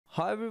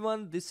Hi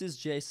everyone, this is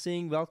Jay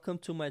Singh. Welcome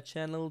to my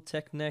channel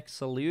TechNext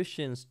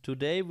Solutions.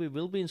 Today we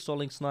will be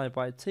installing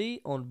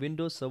SNIPE-IT on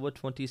Windows Server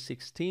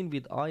 2016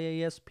 with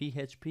IIS,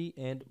 PHP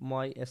and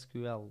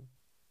MySQL.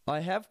 I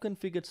have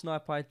configured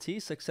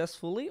SNIPE-IT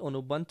successfully on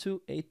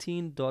Ubuntu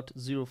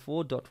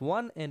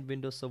 18.04.1 and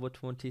Windows Server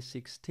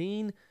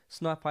 2016.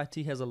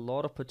 SNIPE-IT has a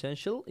lot of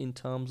potential in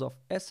terms of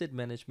asset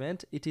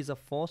management. It is a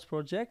FOSS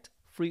project,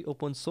 free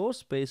open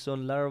source based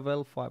on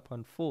Laravel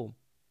 5.4.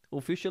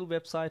 Official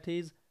website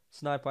is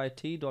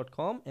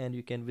SNIPE-IT.com and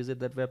you can visit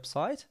that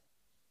website.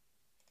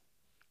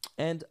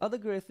 And other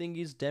great thing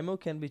is demo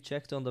can be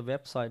checked on the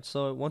website.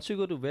 So once you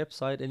go to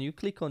website and you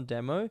click on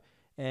demo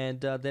and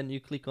then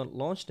you click on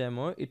launch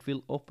demo, it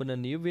will open a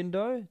new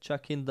window.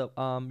 Check in the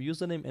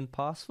username and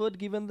password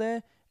given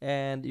there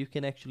and you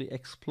can actually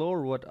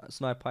explore what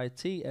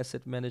SNIPE-IT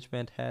asset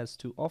management has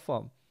to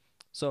offer.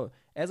 So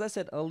as I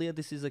said earlier,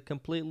 this is a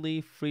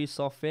completely free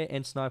software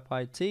and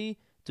SNIPE-IT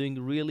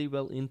doing really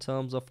well in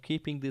terms of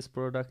keeping this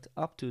product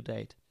up to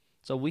date.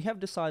 So we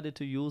have decided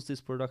to use this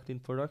product in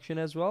production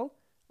as well.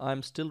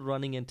 I'm still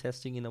running and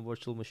testing in a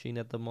virtual machine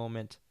at the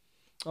moment.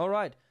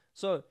 Alright,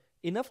 so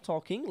enough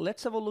talking.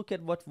 Let's have a look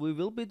at what we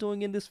will be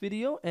doing in this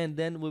video and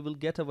then we will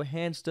get our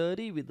hands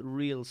dirty with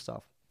real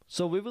stuff.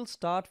 So we will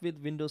start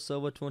with Windows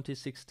Server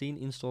 2016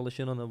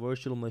 installation on a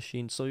virtual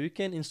machine. So you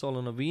can install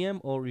on a VM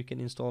or you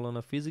can install on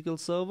a physical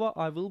server.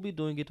 I will be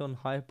doing it on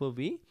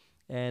Hyper-V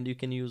and you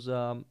can use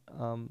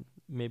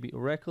maybe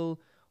Oracle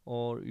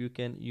or you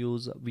can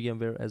use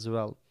VMware as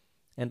well.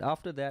 And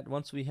after that,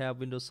 once we have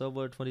Windows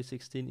Server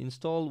 2016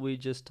 installed, we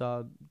just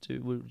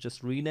we'll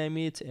just rename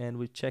it and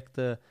we check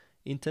the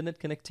internet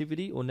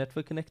connectivity or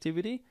network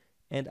connectivity.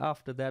 And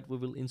after that, we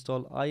will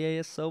install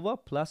IIS Server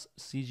plus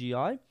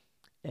CGI,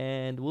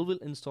 and we will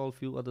install a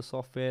few other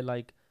software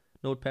like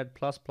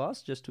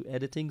NotePad++ just to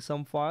editing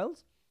some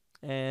files.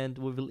 And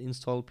we will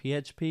install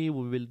PHP. We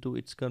will do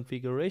its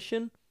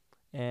configuration.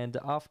 And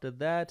after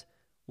that,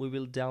 we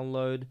will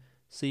download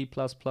C++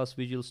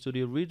 Visual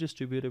Studio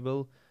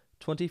Redistributable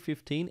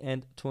 2015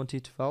 and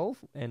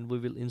 2012 and we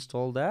will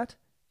install that.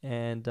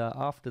 And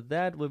after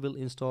that, we will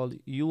install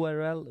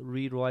URL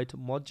rewrite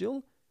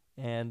module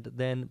and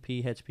then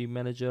PHP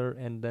Manager,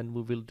 and then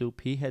we will do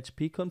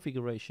PHP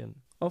configuration.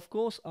 Of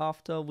course,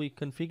 after we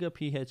configure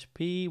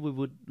PHP, we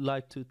would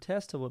like to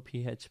test our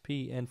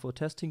PHP, and for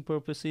testing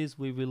purposes,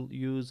 we will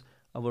use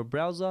our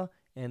browser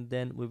and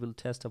then we will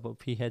test our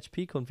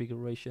PHP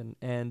configuration.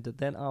 And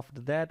then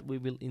after that, we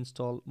will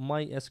install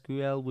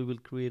MySQL, we will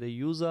create a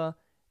user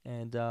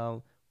and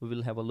we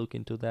will have a look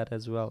into that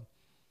as well.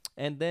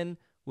 And then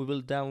we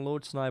will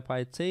download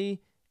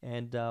SNIPE-IT,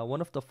 and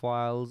one of the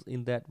files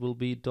in that will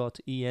be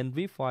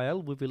 .env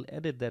file. We will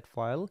edit that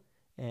file,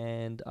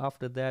 and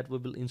after that we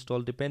will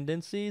install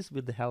dependencies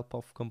with the help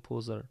of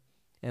Composer,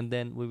 and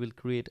then we will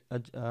create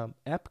a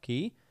app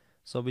key,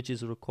 so which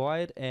is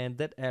required, and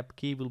that app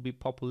key will be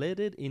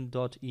populated in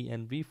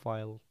 .env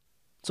file.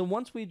 So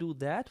once we do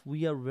that,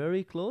 we are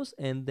very close,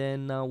 and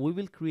then we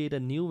will create a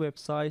new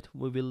website.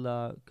 We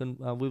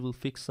will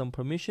fix some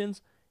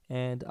permissions,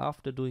 and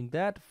after doing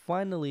that,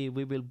 finally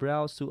we will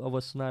browse to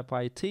our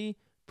SNIPE-IT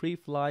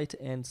pre-flight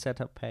and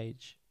setup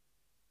page.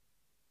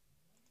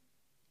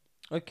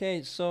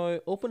 Okay, so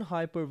open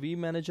Hyper-V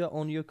Manager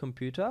on your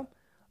computer.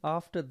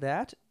 After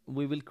that,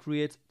 we will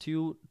create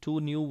two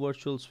new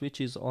virtual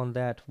switches on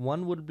that.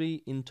 One would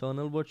be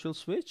internal virtual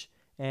switch,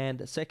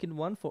 and second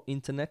one for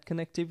internet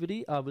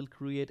connectivity, I will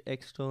create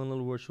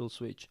external virtual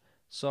switch.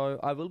 So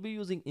I will be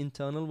using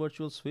internal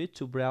virtual switch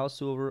to browse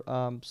to our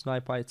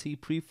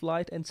SNIPE-IT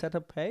pre-flight and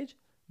setup page,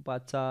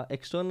 but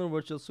external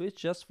virtual switch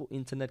just for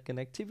internet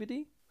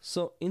connectivity.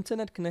 So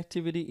internet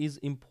connectivity is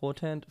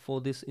important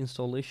for this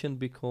installation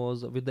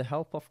because with the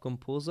help of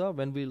Composer,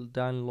 when we'll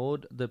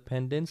download the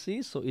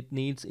dependencies, so it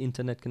needs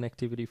internet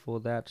connectivity for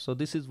that. So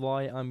this is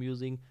why I'm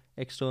using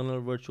external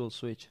virtual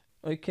switch.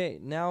 Okay,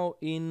 now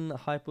in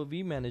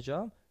Hyper-V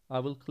Manager, I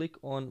will click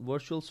on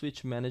Virtual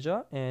Switch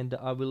Manager and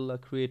I will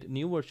create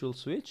new virtual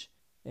switch,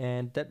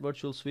 and that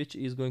virtual switch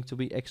is going to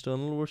be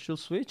external virtual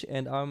switch,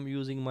 and I'm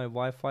using my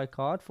Wi-Fi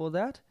card for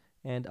that,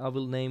 and I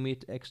will name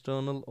it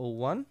external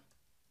 01.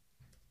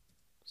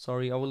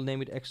 Sorry, I will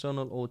name it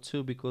external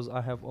 02 because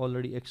I have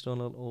already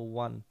external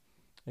 01.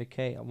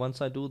 Okay, once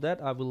I do that,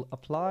 I will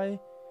apply.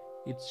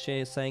 It's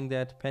saying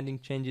that pending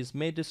changes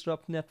may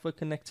disrupt network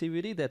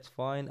connectivity. That's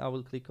fine. I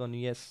will click on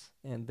yes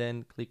and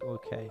then click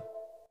OK.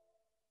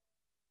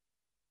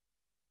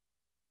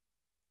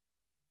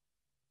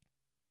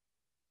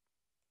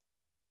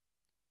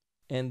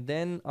 And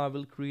then I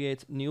will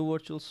create new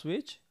virtual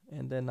switch,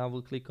 and then I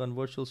will click on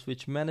Virtual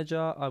Switch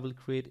Manager. I will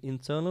create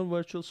internal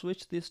virtual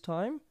switch this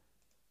time,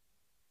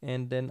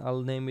 and then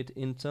I'll name it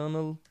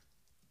internal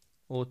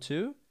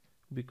 02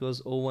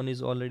 because 01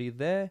 is already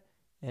there,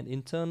 and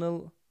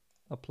internal,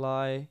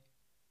 apply,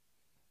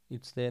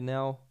 it's there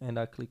now, and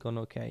I click on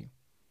OK.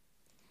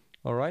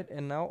 Alright,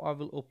 and now I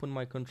will open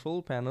my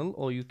control panel,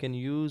 or you can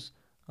use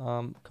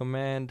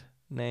command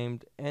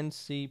named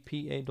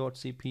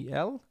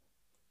ncpa.cpl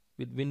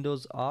with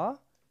Windows R,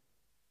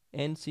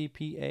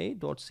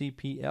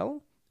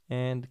 ncpa.cpl,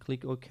 and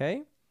click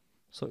OK.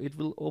 So it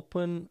will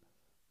open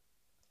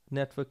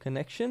network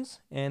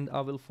connections, and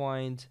I will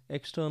find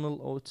external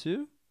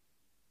O2.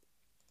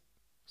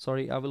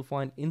 Sorry, I will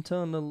find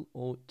internal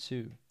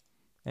O2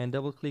 and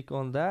double click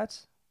on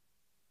that,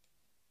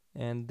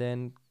 and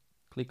then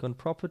click on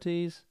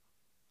properties.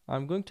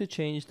 I'm going to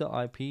change the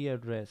IP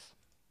address.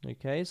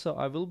 Okay, so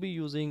I will be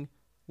using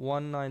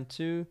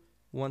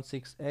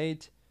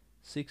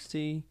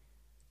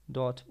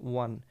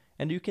 192.168.60.1,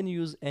 and you can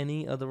use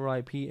any other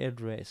IP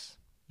address,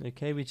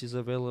 okay, which is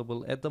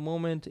available at the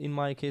moment. In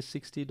my case,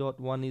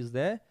 60.1 is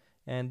there,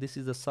 and this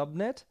is the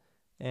subnet,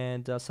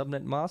 and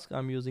subnet mask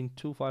I'm using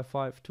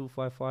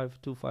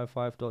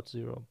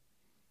 255.255.255.0.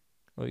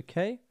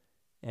 okay,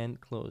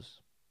 and close.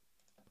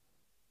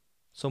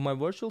 So my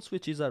virtual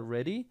switches are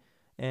ready,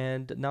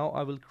 and now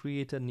I will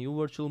create a new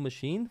virtual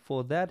machine.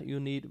 For that, you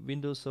need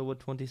Windows Server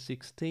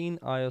 2016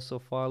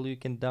 ISO file. You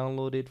can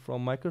download it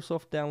from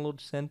Microsoft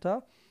Download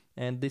Center,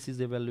 and this is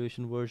the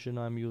evaluation version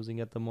I'm using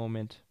at the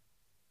moment.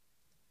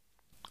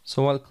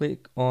 So I'll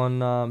click on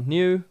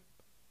new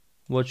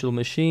virtual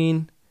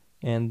machine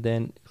and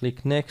then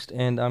click next,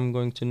 and I'm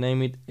going to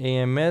name it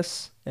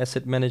AMS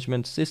Asset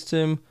Management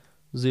System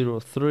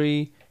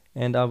 03,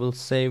 and I will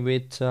save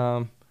it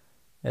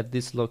at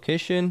this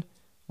location,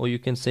 or you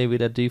can save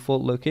it at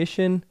default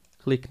location.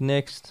 Click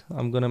next.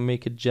 I'm gonna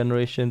make it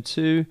generation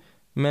 2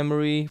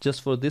 memory.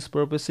 Just for this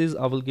purposes,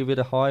 I will give it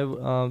a high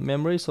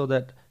memory so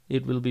that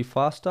it will be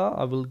faster.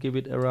 I will give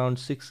it around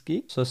 6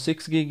 gig. So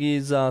 6 gig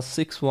is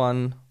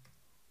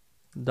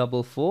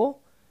 6144,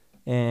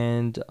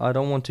 and I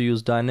don't want to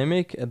use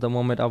dynamic at the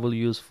moment. I will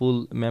use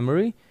full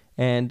memory,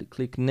 and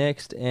click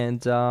next,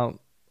 and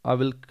I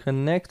will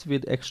connect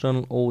with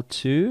external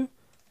O2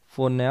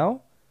 for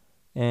now,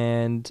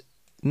 and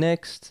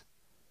next,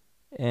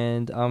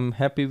 and I'm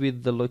happy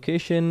with the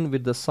location.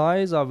 With the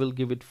size, I will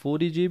give it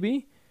 40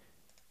 GB.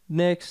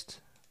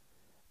 Next,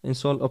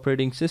 install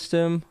operating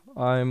system.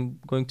 I'm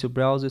going to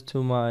browse it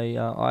to my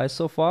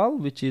ISO file,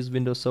 which is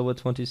Windows Server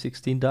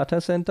 2016 data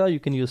center.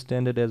 You can use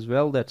standard as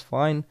well, that's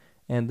fine,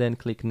 and then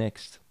click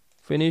next.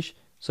 Finish.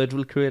 So it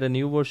will create a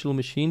new virtual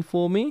machine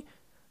for me.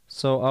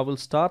 So I will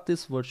start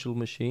this virtual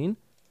machine.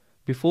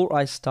 Before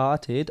I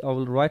start it, I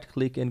will right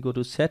click and go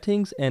to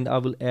settings, and I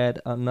will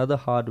add another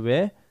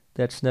hardware,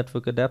 that's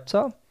network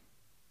adapter,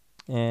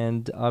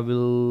 and I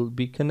will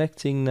be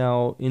connecting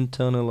now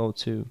internal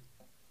O2.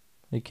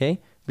 Okay,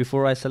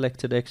 before I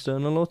selected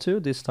external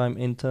O2, this time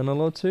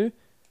internal O2,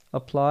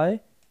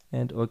 apply,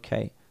 and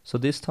okay. So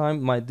this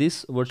time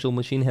this virtual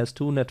machine has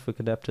 2 network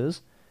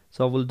adapters.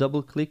 So I will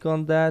double click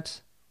on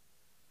that.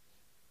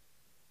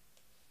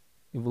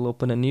 It will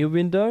open a new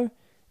window,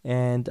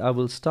 and I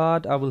will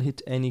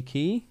hit any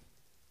key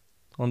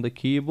on the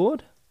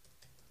keyboard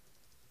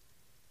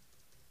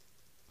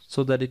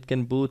so that it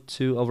can boot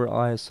to our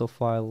ISO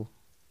file.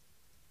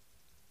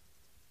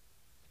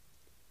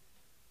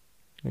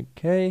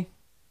 Okay,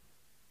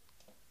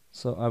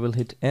 so I will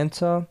hit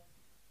enter.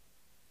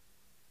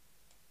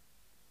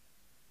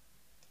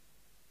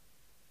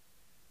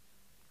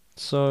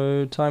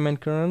 So time and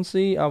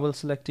currency, I will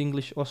select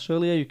English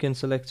Australia. You can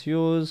select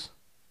yours.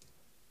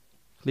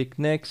 Click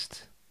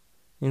next.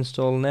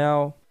 Install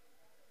now.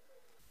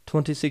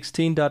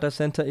 2016 data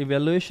center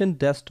evaluation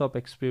desktop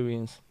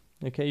experience.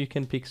 Okay, you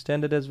can pick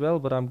standard as well,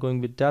 but I'm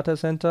going with data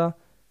center.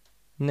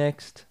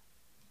 Next.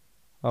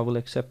 I will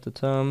accept the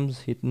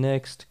terms. Hit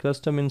next.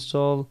 Custom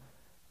install.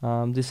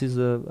 This is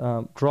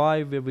a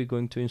drive where we're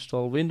going to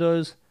install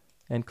Windows,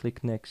 and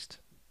click next.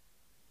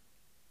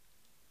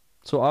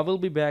 So I will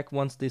be back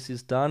once this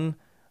is done.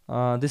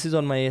 This is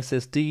on my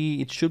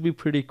SSD. It should be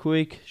pretty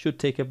quick. Should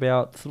take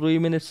about 3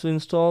 minutes to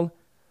install,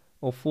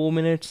 or 4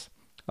 minutes.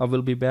 I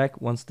will be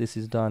back once this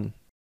is done.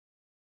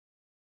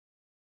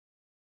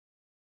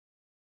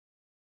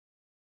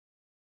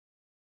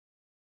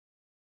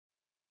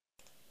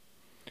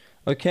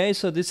 Okay,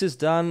 so this is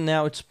done.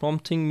 Now it's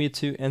prompting me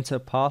to enter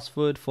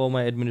password for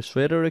my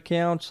administrator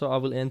account. So I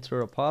will enter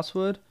a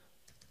password.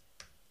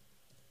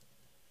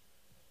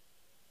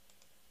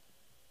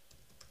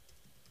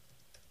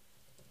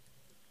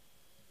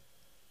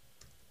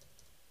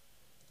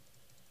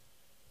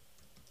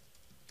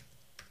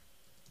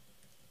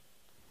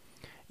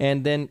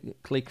 And then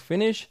click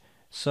finish.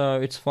 So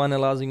it's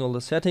finalizing all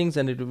the settings,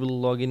 and it will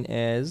log in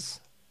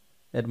as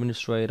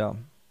administrator.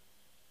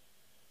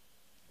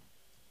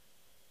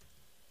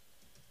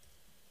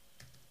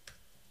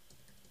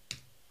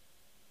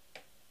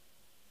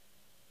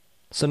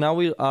 So now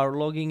we are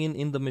logging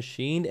in the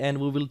machine, and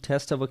we will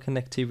test our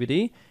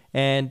connectivity,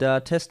 and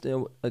test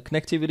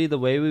connectivity the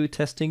way we're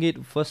testing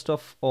it. First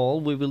of all,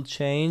 we will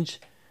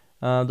change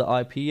the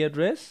IP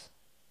address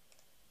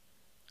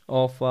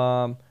of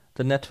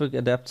the network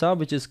adapter,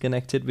 which is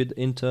connected with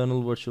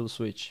internal virtual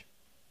switch.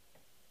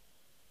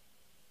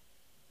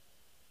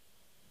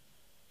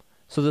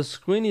 So the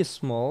screen is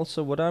small,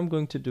 so what I'm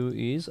going to do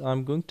is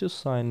I'm going to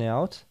sign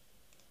out,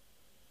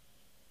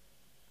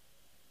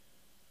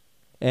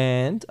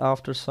 and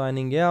after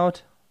signing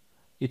out,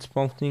 it's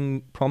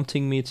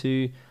prompting me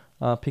to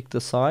pick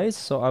the size.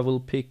 So I will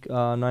pick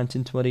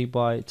 1920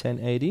 by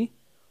 1080.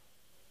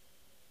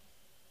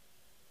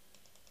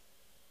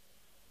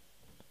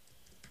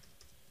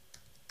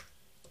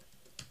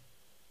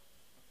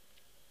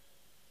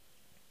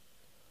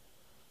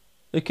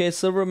 Okay,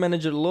 server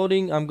manager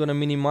loading. I'm gonna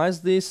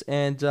minimize this,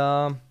 and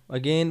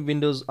again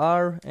Windows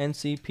R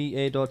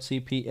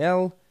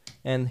ncpa.cpl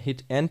and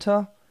hit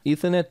enter.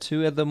 Ethernet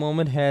 2 at the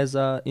moment has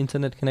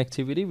internet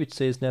connectivity which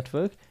says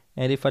network,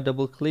 and if I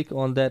double click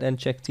on that and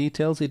check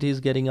details, it is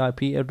getting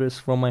IP address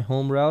from my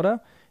home router.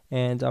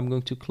 And I'm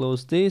going to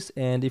close this,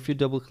 and if you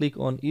double click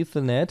on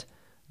Ethernet,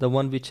 the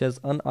one which has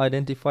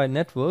unidentified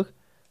network,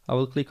 I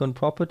will click on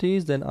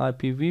properties, then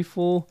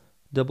IPv4,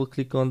 double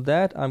click on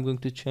that. I'm going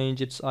to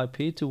change its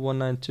IP to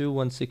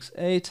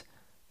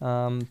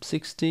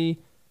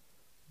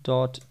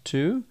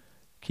 192.168.60.2,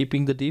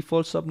 keeping the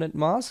default subnet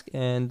mask,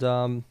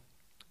 and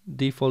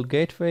default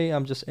gateway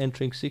I'm just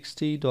entering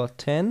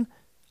 60.10.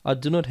 I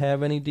do not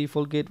have any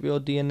default gateway or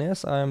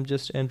DNS. I am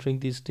just entering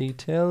these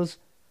details,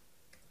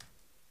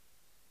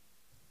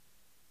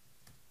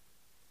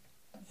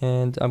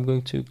 and I'm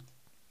going to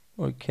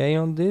OK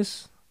on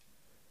this.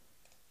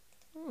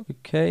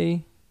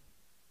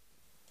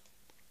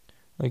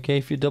 Okay,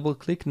 if you double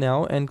click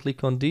now and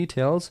click on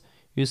details,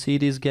 you see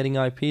it is getting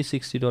IP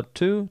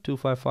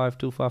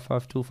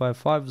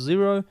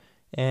 60.2.255.255.255.0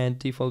 and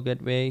default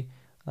gateway.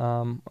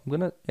 I'm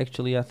gonna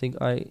actually, I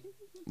think I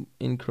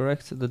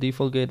incorrect. The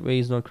default gateway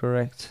is not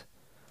correct.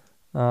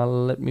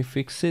 Let me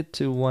fix it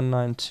to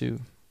 192.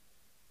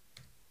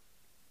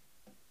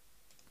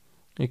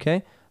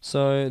 Okay,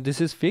 so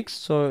this is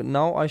fixed. So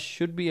now I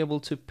should be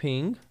able to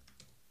ping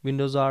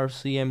Windows R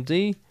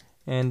CMD,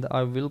 and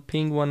I will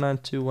ping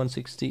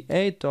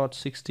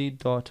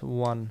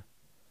 192.168.60.1.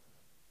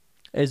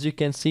 As you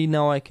can see,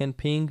 now I can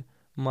ping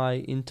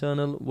my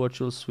internal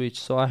virtual switch.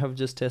 So I have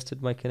just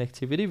tested my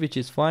connectivity, which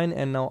is fine,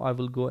 and now I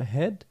will go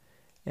ahead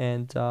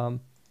and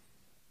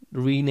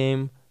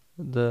rename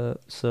the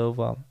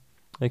server.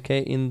 Okay,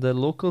 in the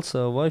local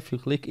server, if you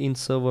click in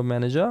server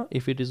manager,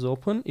 if it is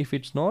open, if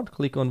it's not,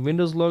 click on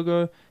Windows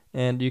logo,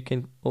 and you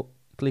can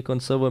click on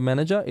server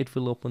manager, it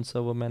will open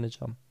server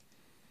manager.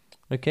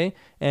 Okay,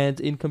 and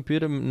in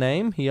computer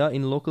name here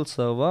in local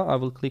server, I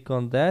will click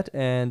on that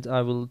and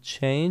I will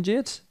change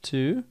it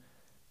to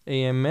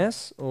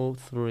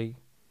AMS03.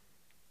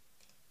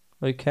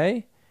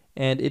 Okay,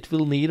 and it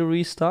will need a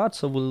restart,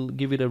 so we'll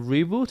give it a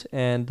reboot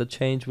and the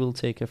change will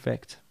take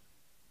effect.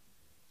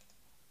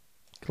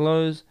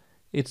 Close.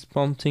 It's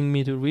prompting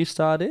me to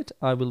restart it.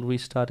 I will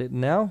restart it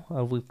now.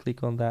 I will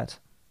click on that.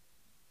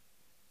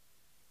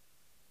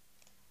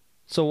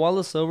 So while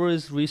the server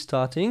is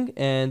restarting,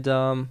 and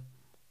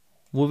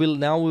we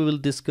will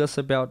discuss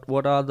about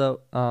what are the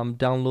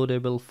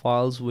downloadable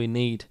files we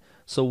need.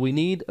 So we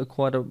need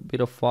quite a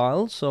bit of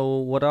files. So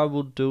what I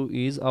would do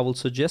is I will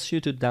suggest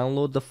you to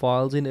download the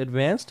files in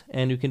advance,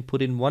 and you can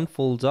put in one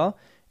folder,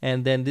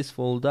 and then this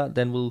folder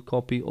then will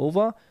copy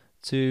over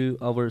to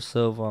our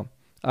server.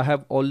 I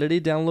have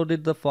already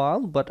downloaded the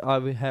file, but I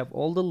will have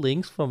all the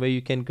links from where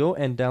you can go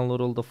and download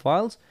all the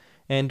files.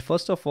 And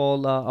first of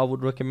all, I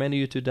would recommend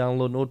you to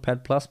download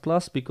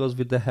NotePad++, because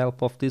with the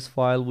help of this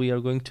file, we are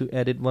going to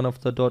edit one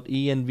of the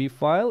 .env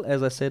file,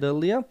 as I said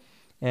earlier.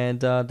 And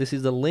this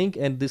is the link,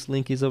 and this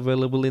link is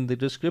available in the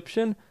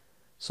description.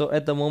 So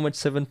at the moment,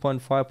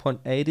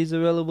 7.5.8 is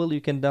available.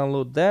 You can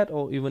download that,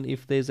 or even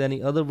if there's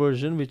any other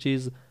version which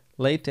is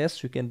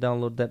latest, you can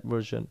download that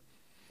version.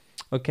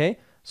 Okay,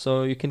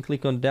 so you can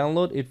click on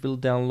download. It will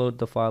download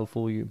the file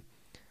for you.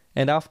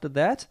 And after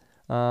that,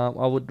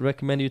 I would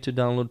recommend you to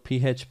download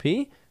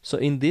PHP. So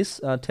in this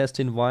test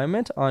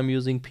environment, I'm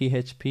using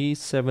PHP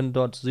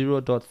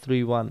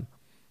 7.0.31.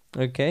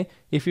 Okay,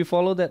 if you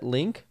follow that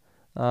link,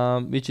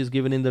 which is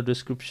given in the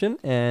description,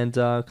 and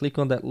click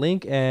on that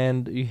link,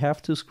 and you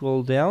have to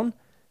scroll down,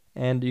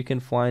 and you can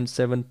find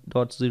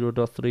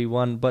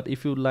 7.0.31. But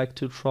if you would like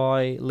to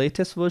try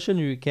latest version,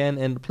 you can,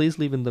 and please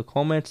leave in the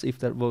comments if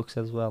that works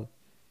as well.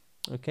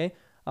 Okay,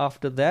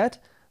 after that,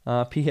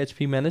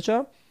 PHP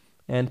Manager.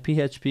 And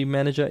PHP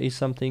Manager is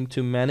something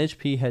to manage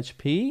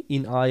PHP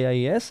in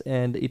IIS,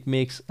 and it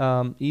makes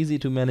easy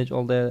to manage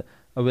all the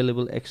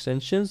available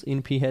extensions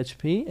in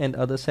PHP and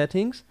other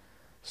settings.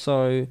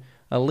 So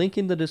a link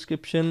in the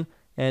description,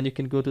 and you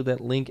can go to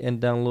that link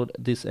and download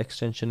this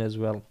extension as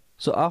well.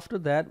 So after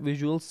that,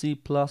 Visual C++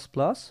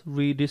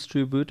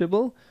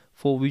 Redistributable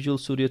for Visual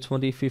Studio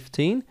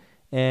 2015,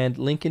 and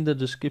link in the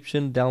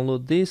description.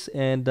 Download this,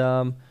 and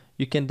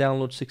you can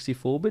download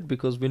 64-bit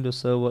because Windows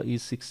Server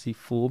is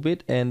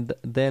 64-bit, and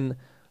then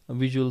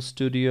Visual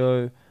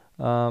Studio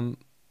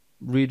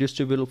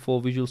Redistributable for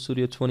Visual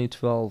Studio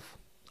 2012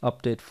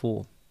 Update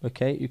 4.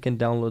 Okay, you can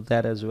download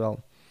that as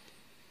well.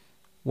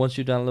 Once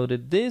you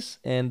downloaded this,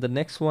 and the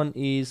next one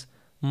is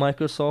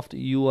Microsoft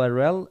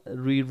URL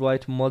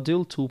Rewrite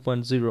Module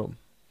 2.0.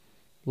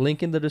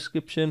 Link in the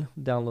description.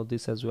 Download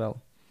this as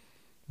well.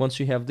 Once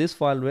you have this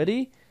file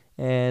ready,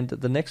 and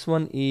the next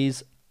one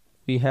is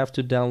we have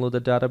to download the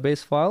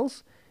database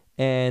files,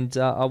 and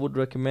I would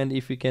recommend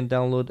if you can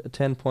download a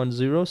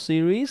 10.0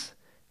 series,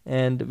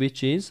 and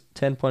which is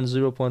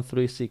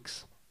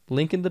 10.0.36.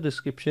 Link in the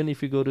description.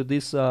 If you go to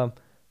this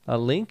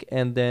link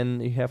and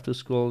then you have to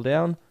scroll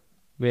down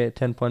where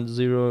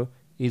 10.0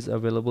 is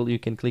available, you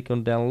can click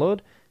on download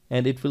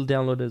and it will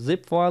download a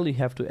zip file. You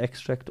have to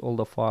extract all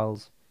the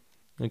files,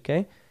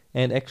 okay,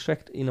 and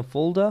extract in a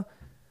folder.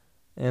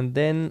 And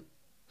then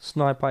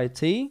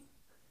SNIPE-IT,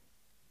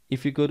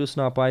 if you go to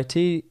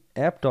SNIPE-IT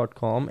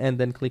app.com and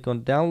then click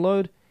on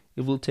download,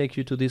 it will take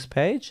you to this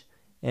page.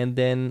 And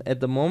then at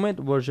the moment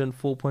version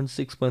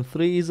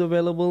 4.6.3 is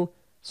available,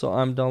 so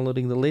I'm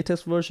downloading the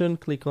latest version.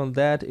 Click on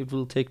that, it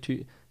will take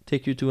you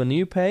to a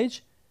new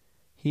page.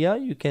 Here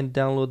you can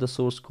download the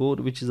source code,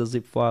 which is a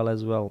zip file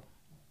as well.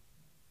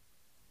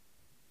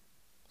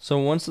 So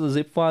once the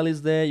zip file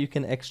is there, you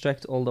can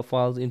extract all the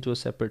files into a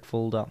separate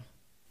folder.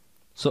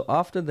 So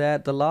after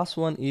that, the last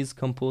one is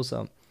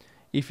Composer.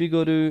 If you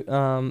go to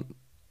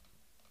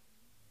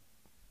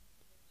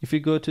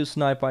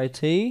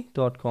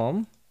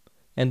SNIPE-IT.com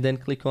and then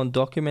click on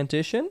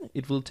documentation,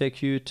 it will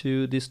take you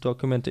to this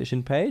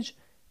documentation page,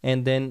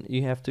 and then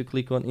you have to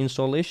click on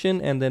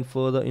installation and then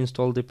further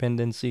install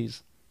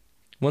dependencies.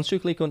 Once you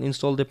click on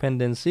install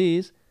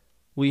dependencies,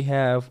 we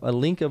have a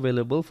link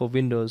available for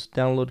Windows.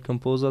 Download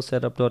Composer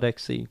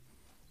setup.exe.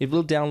 It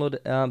will download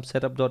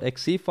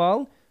setup.exe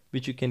file,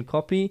 which you can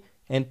copy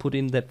and put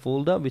in that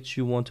folder which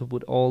you want to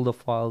put all the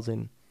files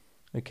in.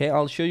 Okay,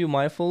 I'll show you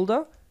my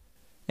folder,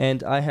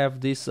 and I have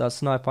this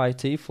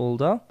SNIPE-IT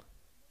folder,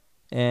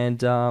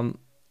 and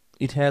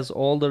it has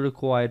all the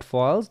required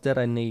files that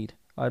I need.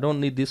 I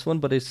don't need this one,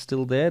 but it's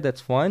still there,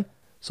 that's fine.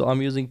 So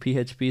I'm using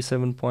PHP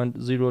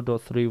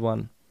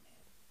 7.0.31.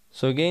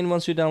 So again,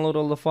 once you download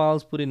all the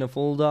files, put in a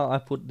folder. I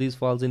put these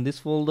files in this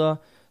folder.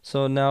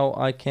 So now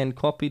I can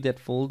copy that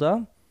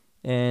folder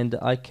and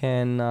I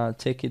can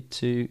take it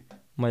to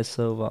my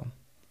server,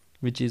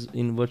 which is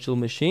in virtual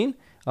machine.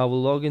 I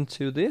will log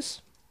into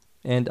this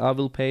and I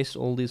will paste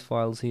all these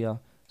files here.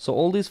 So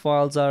all these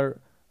files are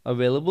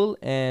available,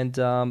 and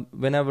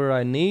whenever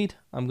I need,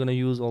 I'm gonna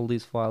use all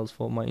these files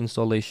for my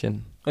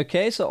installation.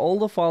 Okay, so all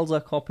the files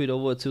are copied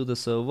over to the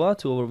server,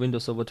 to our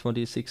Windows Server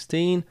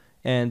 2016.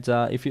 And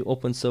if you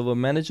open Server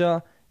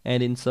Manager,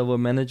 and in Server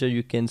Manager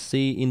you can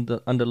see in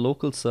the under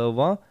local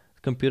server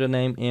computer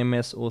name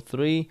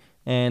AMS03,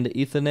 and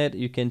Ethernet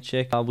you can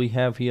check. We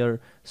have here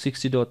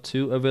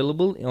 60.2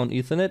 available on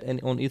Ethernet, and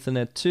on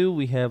Ethernet 2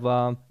 we have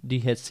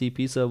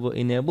DHCP server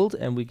enabled,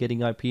 and we're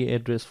getting IP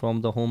address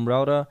from the home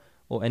router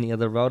or any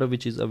other router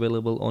which is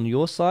available on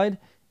your side,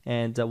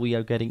 and we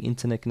are getting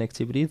internet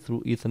connectivity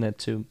through Ethernet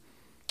 2.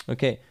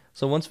 Okay,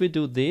 so once we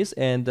do this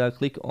and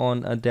click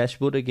on a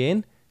dashboard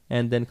again,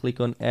 and then click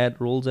on add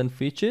roles and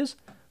features.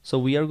 So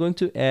we are going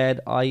to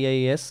add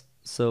IIS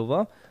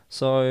server.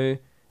 So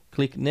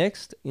click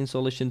next,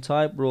 installation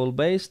type role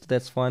based,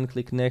 that's fine,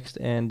 click next,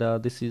 and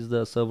this is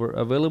the server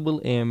available,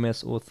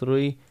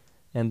 AMS03,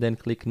 and then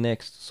click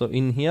next. So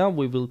in here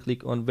we will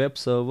click on web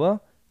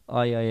server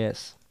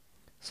IIS,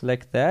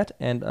 select that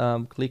and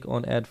click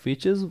on add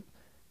features,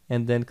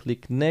 and then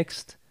click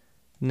next,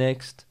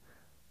 next,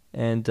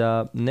 and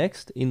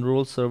next. In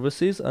role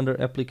services under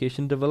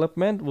application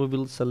development we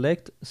will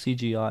select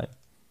CGI.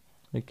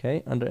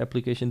 Okay, under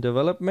application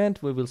development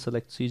we will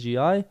select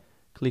CGI,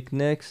 click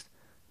next,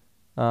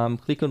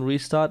 click on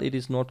restart. It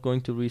is not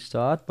going to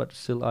restart, but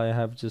still I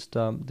have just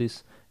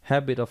this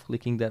habit of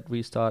clicking that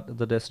restart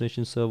the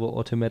destination server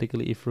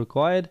automatically if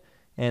required,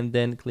 and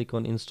then click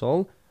on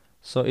install.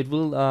 So it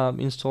will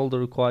install the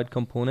required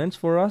components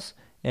for us,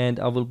 and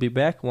I will be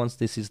back once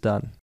this is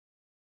done.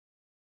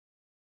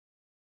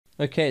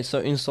 Okay, so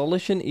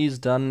installation is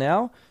done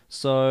now.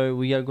 So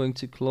we are going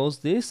to close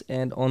this,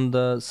 and on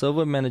the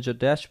Server Manager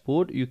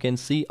dashboard you can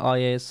see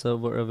IIS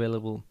server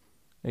available.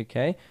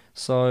 Okay,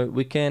 so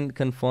we can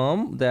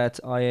confirm that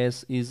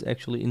IIS is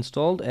actually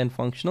installed and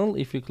functional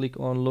if you click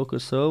on local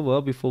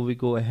server before we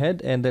go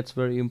ahead, and that's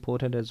very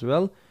important as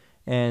well.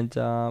 And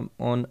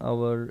on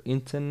our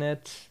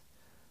Internet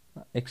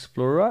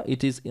Explorer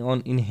it is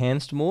on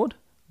enhanced mode.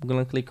 I'm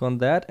gonna click on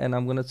that, and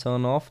I'm gonna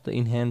turn off the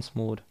enhanced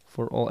mode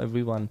for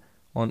everyone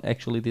on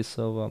actually this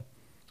server.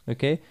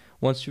 Okay,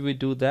 once we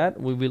do that,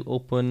 we will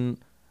open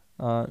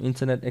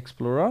Internet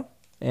Explorer,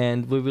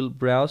 and we will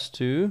browse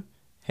to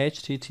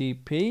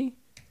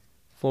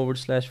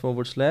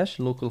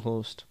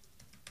http://localhost.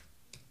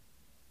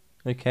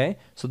 Okay,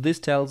 so this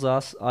tells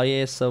us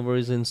IIS server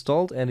is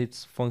installed and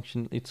it's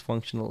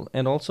functional.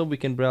 And also we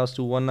can browse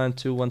to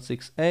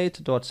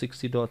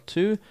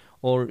 192.168.60.2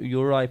 or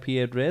your IP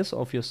address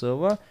of your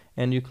server,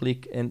 and you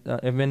click, and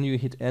when you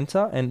hit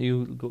enter, and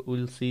you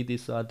will see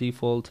this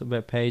default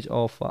web page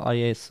of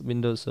IIS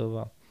Windows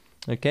Server.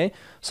 Okay,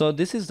 so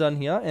this is done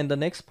here, and the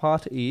next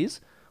part is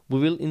we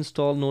will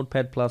install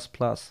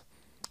NotePad++.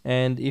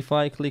 And if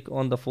I click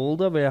on the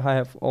folder where I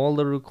have all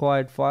the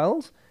required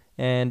files,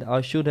 and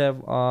I should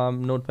have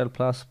Notepad++,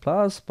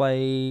 by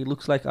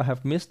looks like I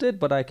have missed it,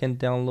 but I can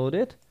download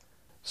it.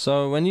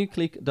 So when you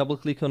double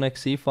click on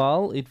exe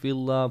file, it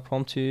will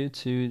prompt you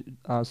to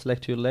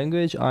select your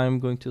language. I'm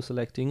going to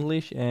select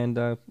English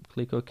and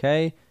click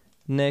OK,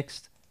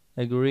 next,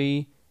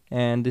 agree,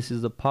 and this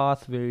is the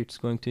path where it's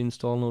going to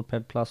install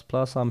Notepad++.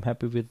 I'm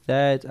happy with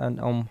that, and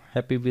I'm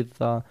happy with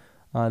the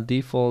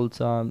default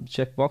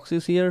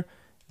checkboxes here,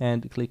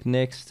 and click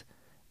next.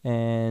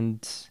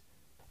 And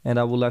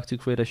I would like to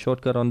create a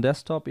shortcut on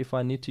desktop if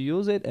I need to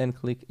use it, and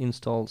click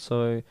install.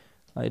 So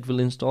it will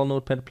install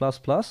Notepad++,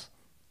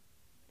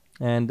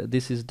 and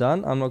this is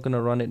done. I'm not going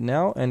to run it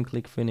now, and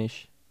click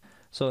finish.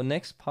 So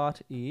next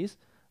part is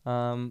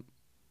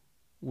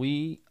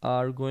we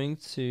are going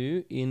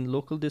to, in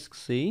local disk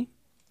C,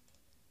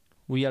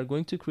 we are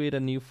going to create a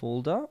new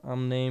folder.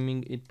 I'm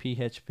naming it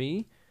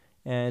PHP,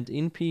 and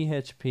in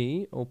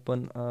PHP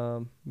open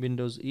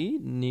Windows E,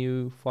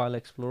 new file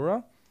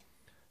explorer,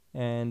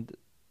 and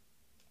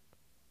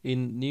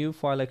in new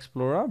file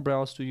explorer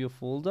browse to your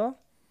folder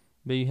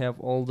where you have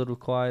all the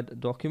required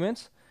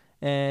documents,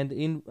 and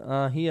in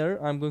here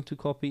I'm going to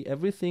copy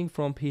everything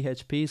from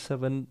PHP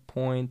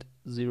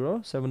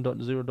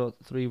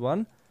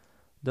 7.0.31.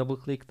 double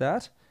click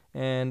that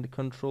and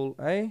Control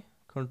A,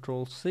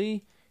 Control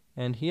C,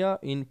 and here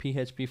in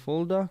PHP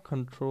folder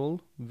Control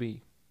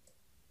V.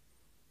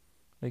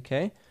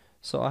 Okay,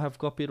 so I have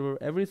copied over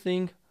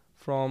everything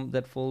from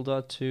that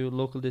folder to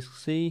local disk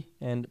C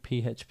and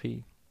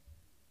PHP.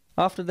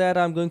 After that,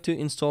 I'm going to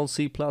install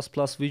C++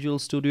 Visual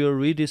Studio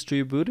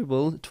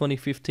Redistributable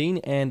 2015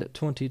 and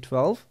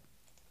 2012.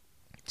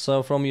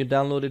 So from your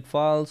downloaded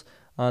files,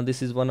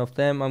 this is one of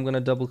them. I'm going to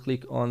double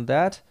click on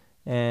that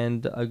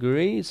and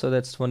agree. So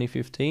that's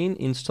 2015,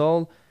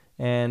 install,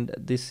 and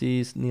this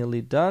is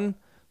nearly done.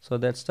 So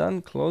that's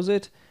done, close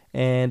it,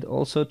 and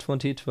also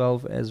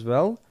 2012 as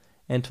well.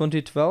 And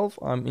 2012,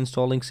 I'm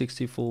installing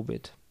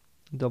 64-bit.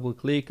 Double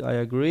click, I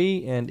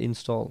agree, and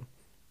install.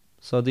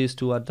 So these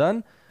two are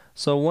done.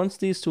 So once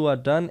these two are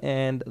done,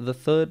 and the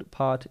third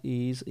part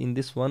is in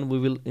this one, we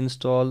will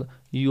install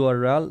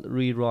URL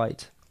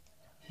rewrite.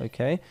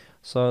 Okay,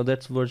 so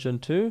that's version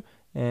 2,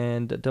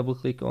 and double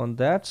click on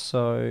that,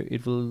 so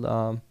it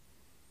will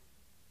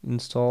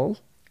install.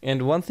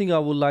 And one thing I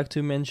would like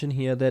to mention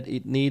here, that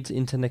it needs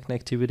internet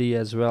connectivity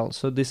as well.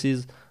 So this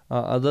is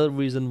other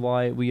reason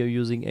why we are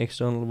using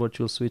external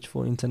virtual switch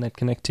for internet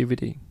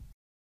connectivity.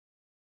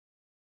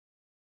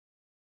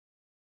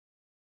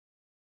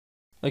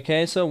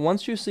 Okay, so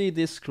once you see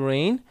this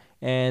screen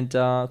and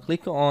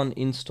click on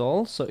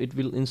install, so it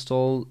will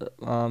install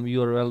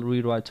URL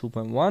rewrite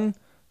 2.1.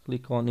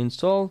 click on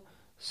install.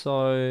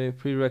 So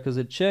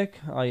prerequisite check,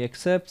 I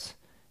accept,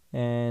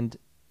 and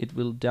it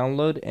will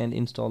download and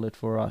install it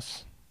for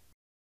us.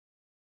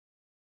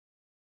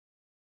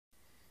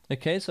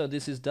 Okay, so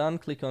this is done.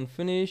 Click on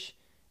finish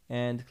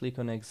and click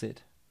on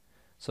exit.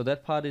 So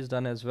that part is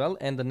done as well,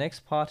 and the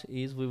next part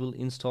is we will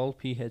install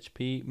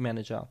PHP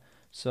Manager.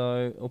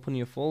 So open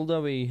your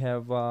folder where you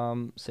have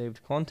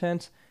saved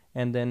contents,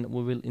 and then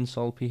we will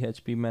install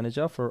PHP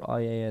Manager for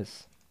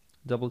IIS.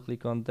 Double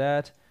click on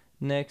that,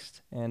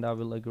 next, and I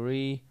will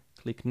agree.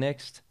 Click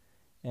next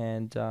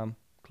and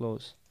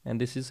close,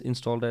 and this is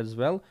installed as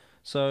well.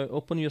 So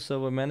open your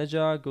server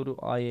manager, go to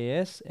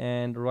IIS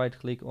and right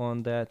click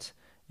on that,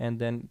 and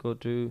then go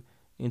to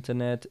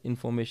Internet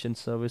Information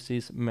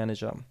Services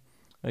Manager.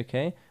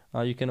 Okay,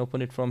 you can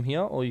open it from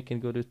here, or you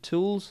can go to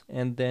tools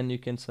and then you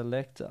can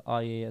select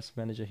IIS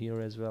Manager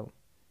here as well.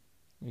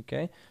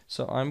 Okay,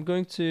 so I'm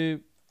going to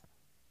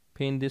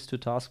pin this to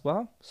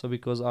taskbar, so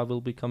because I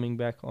will be coming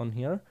back on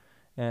here,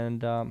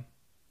 and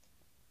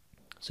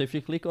so if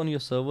you click on your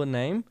server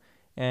name,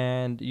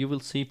 and you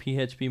will see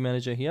PHP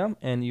Manager here,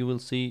 and you will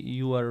see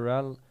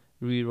URL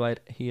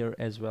rewrite here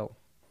as well.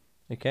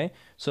 Okay,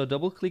 so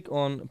double click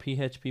on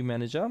PHP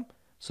Manager.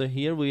 So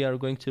here we are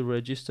going to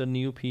register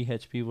new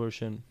PHP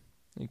version.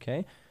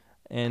 Okay,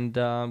 and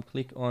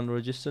click on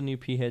register new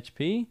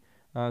PHP.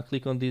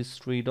 Click on these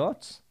three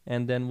dots,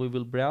 and then we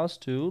will browse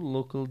to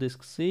local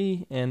disk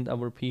C and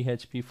our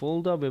PHP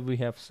folder where we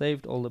have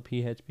saved all the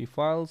PHP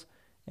files,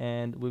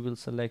 and we will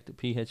select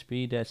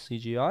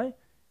PHP-CGI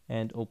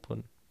and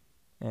open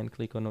and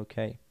click on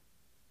OK.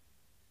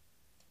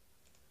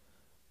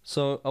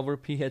 So our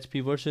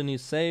PHP version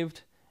is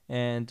saved,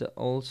 and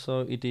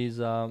also it is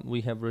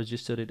we have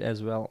registered it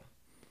as well.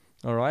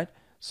 All right,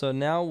 so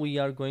now we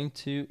are going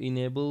to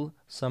enable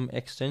some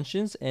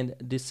extensions and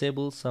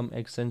disable some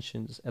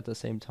extensions at the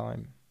same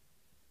time.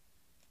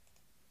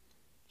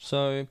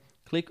 So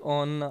click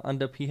on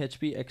under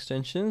PHP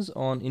extensions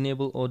on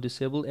enable or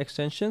disable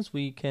extensions.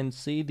 We can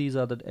see these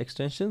are the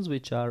extensions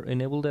which are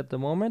enabled at the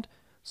moment.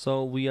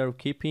 So we are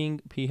keeping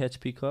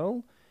PHP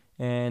curl,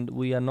 and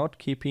we are not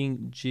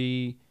keeping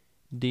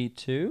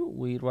GD2.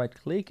 We right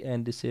click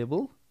and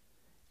disable.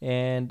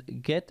 And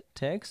get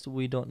text,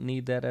 we don't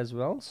need that as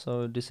well,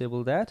 so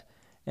disable that.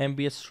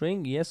 MBS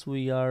string, yes,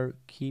 we are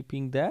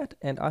keeping that,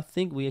 and I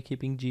think we are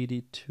keeping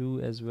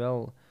GD2 as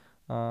well.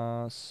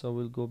 So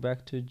we'll go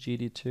back to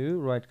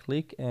GD2, right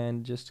click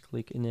and just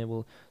click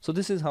enable. So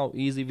this is how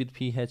easy with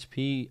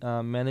PHP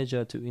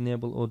Manager to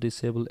enable or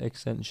disable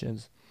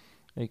extensions.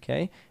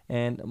 Okay,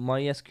 and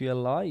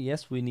MySQL,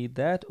 yes, we need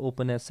that.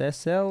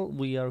 OpenSSL,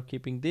 we are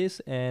keeping this,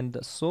 and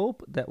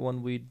SOAP, that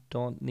one we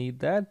don't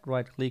need that.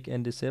 Right click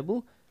and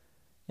disable.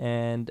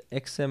 And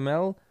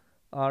XML,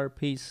 our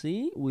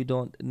PC, we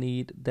don't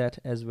need that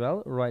as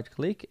well. Right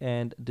click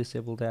and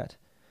disable that.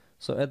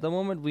 So at the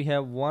moment we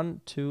have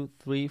 1, 2,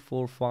 3,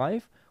 4,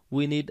 5.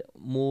 We need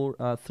more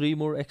 3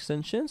 more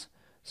extensions.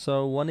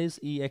 So one is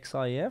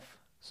EXIF.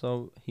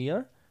 So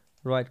here,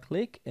 right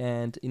click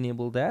and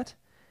enable that.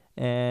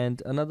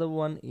 And another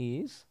one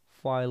is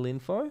file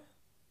info.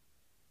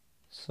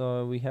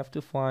 So we have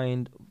to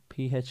find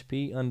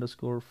PHP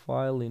underscore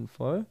file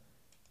info,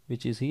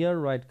 which is here.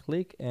 Right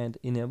click and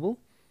enable.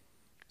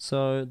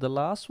 So the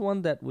last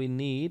one that we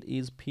need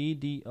is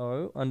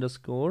PDO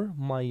underscore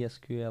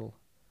MySQL.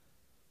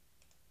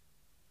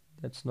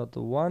 That's not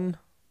the one.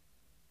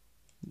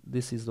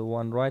 This is the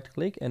one. Right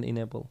click and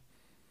enable.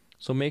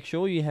 So make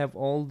sure you have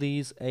all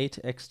these 8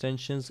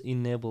 extensions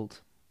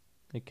enabled.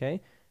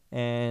 Okay,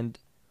 and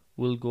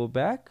we'll go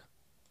back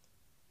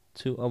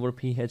to our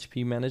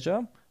PHP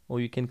Manager, or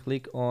you can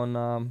click on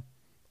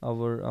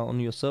on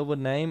your server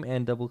name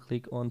and double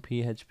click on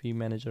PHP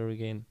Manager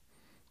again.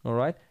 All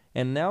right,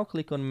 and now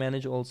click on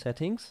Manage All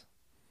Settings.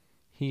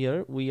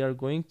 Here we are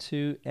going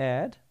to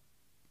add.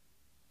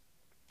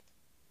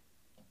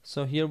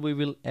 So here we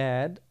will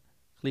add,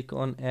 click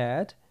on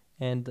add,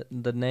 and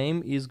the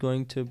name is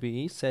going to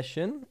be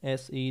session,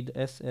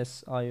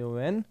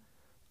 SESSION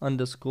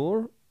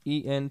underscore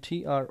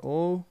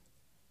ENTROPY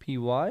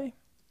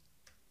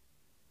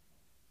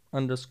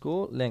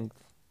underscore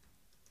length.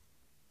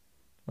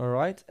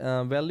 Alright,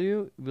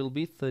 value will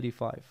be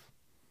 35.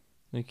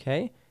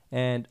 Okay,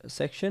 and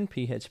section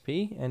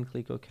PHP and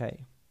click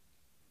OK.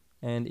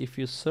 And if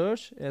you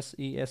search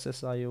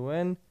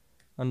SESSION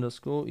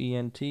underscore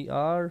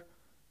ENTR,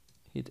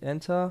 hit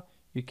enter,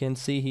 you can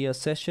see here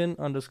session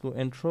underscore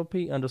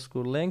entropy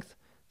underscore length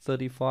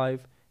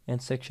 35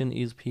 and section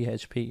is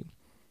PHP.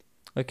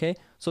 Okay,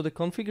 so the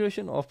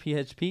configuration of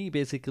PHP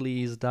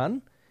basically is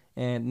done,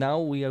 and now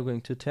we are going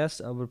to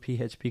test our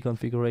PHP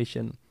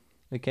configuration.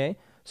 Okay,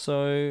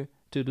 so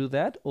to do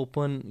that,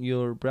 open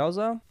your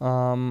browser,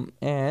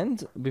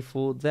 and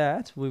before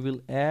that we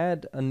will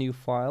add a new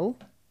file.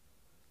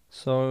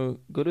 So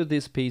go to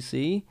this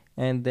PC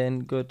and then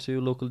go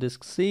to local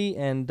disk C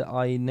and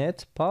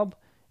inet pub,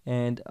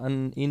 and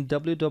in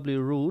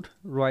www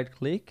right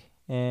click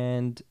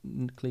and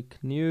click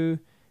new,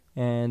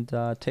 and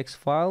text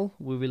file,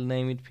 we will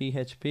name it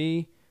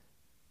php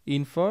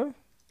info.php.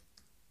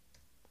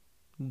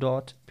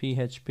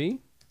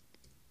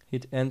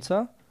 hit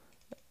enter,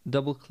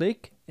 double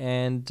click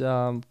and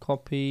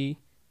copy.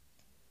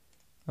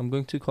 I'm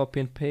going to copy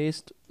and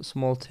paste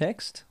small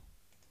text,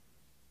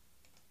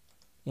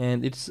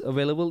 and it's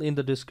available in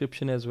the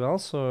description as well,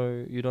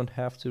 so you don't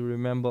have to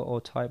remember or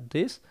type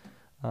this.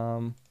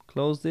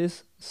 Close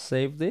this,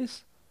 save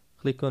this,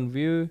 click on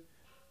view,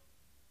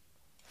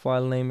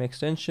 file name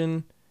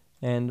extension,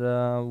 and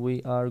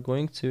we are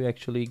going to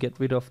actually get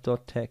rid of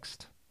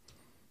 .text.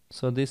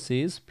 So this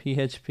is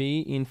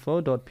php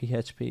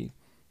info.php.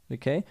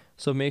 Okay,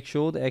 so make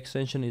sure the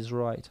extension is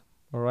right.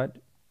 All right,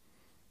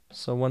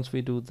 so once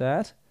we do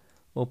that,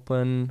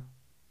 open,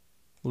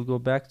 we'll go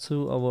back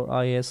to our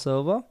IIS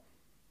server.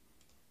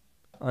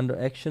 Under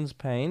actions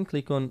pane,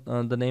 click on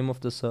the name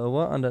of the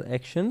server. Under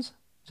actions,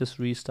 just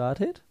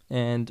restart it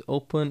and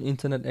open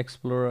Internet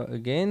Explorer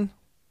again.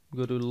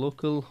 Go to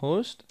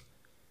localhost.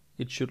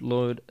 It should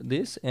load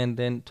this, and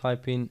then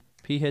type in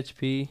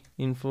php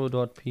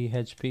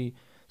info.php.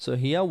 So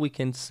here we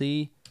can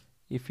see,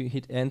 if you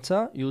hit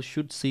enter, you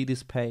should see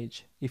this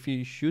page. If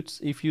you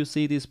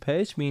see this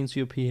page, means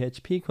your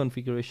PHP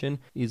configuration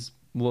is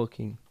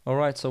working. All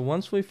right, so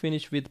once we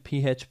finish with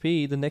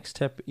PHP, the next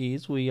step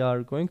is we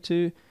are going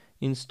to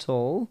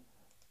install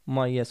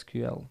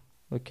MySQL.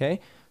 Okay,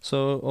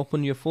 so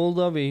open your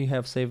folder where you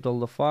have saved all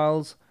the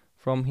files.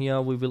 From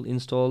here we will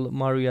install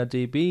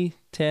MariaDB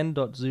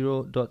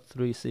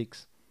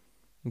 10.0.36.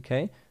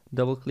 okay,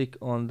 double click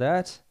on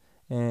that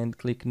and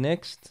click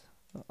next.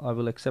 I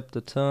will accept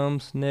the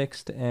terms,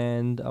 next,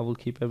 and I will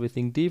keep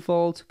everything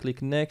default.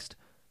 Click next.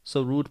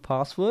 So root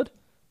password,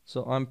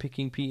 so I'm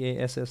picking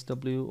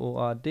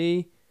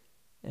PASSWORD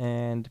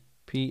and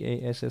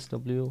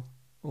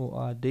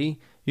PASSWORD.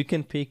 You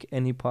can pick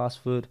any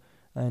password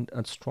and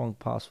a strong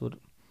password.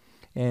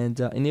 And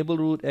enable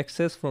root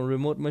access from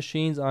remote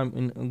machines.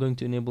 I'm going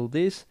to enable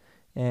this,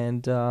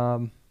 and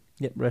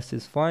yep, rest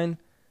is fine,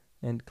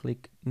 and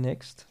click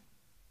next.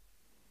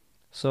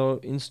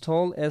 So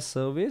install as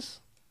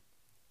service,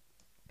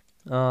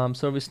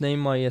 service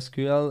name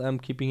MySQL. I'm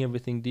keeping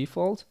everything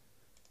default.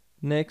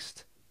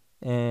 Next,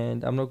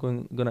 and I'm not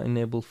gonna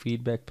enable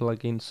feedback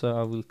plugin, so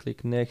I will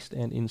click next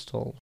and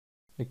install.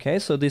 Okay,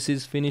 so this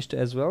is finished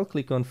as well.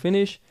 Click on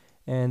finish,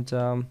 and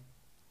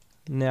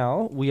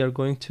now we are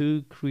going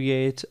to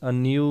create a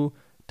new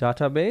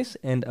database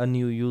and a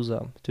new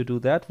user. To do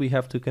that, we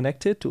have to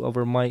connect it to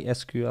our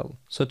MySQL.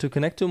 So to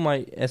connect to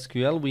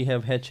MySQL, we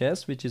have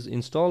HS, which is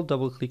installed.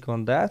 Double click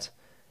on that,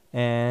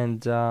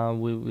 and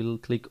we will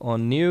click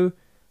on new.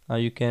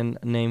 You can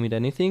name it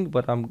anything,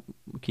 but I'm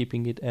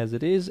keeping it as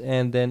it is.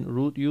 And then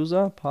root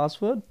user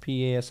password,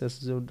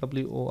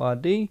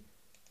 PASSWORD,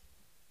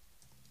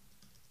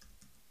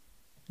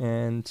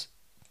 and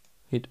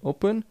hit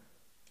open.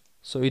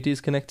 So it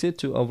is connected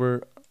to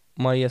our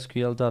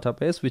MySQL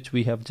database, which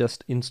we have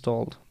just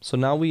installed. So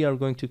now we are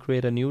going to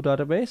create a new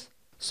database.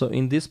 So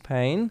in this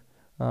pane,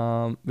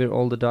 where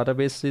all the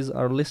databases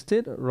are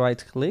listed,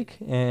 right click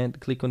and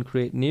click on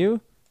create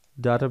new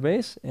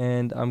database,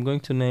 and I'm going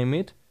to name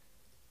it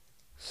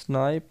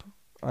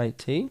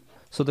SNIPE-IT.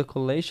 So the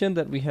collation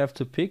that we have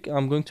to pick,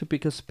 I'm going to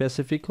pick a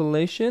specific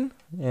collation,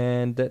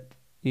 and that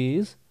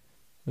is,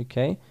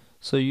 okay,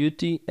 so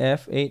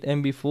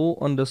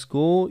UTF-8MB4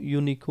 underscore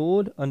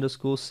Unicode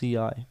underscore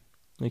CI.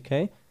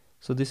 Okay,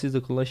 so this is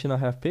the collation I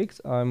have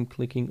picked. I'm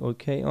clicking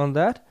OK on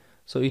that.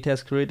 So it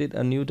has created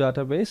a new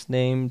database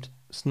named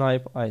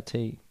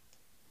SNIPE-IT.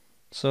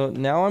 So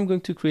now I'm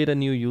going to create a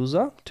new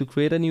user. To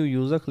create a new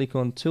user, click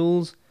on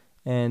Tools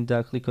and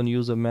click on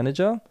User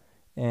Manager.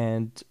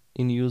 And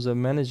in User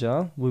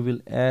Manager, we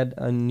will add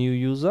a new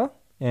user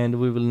and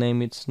we will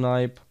name it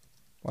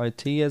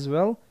SNIPE-IT as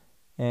well.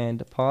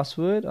 And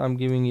password, I'm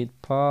giving it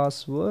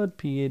password,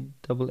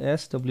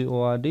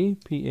 PASSWORD,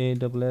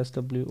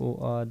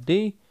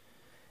 PASSWORD.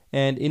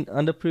 And in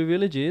under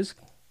privileges,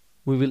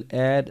 we will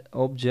add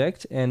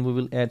object and we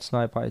will add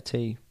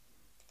SNIPE-IT.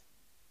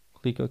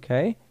 Click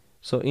OK.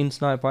 So in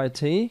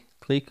SNIPE-IT,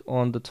 click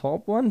on the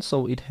top one,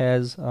 so it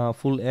has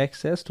full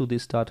access to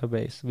this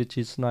database, which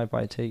is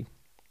SNIPE-IT.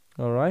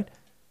 All right.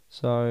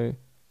 So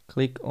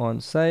click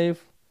on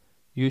save.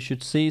 You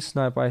should see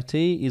SNIPE-IT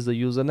is the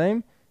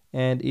username,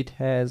 and it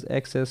has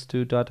access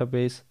to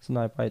database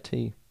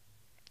SNIPE-IT.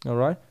 All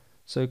right.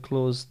 So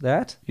close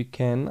that. You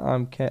can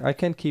I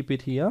can keep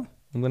it here.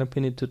 I'm going to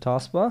pin it to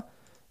taskbar,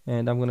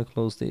 and I'm going to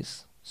close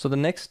this. So the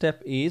next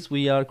step is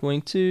we are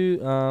going to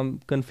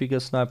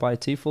configure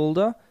SNIPE-IT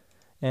folder,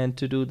 and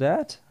to do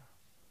that,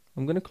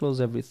 I'm going to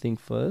close everything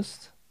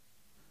first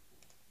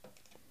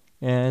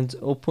and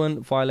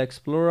open File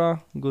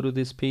Explorer. Go to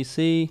this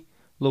PC,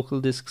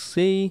 local disk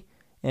C,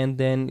 and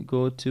then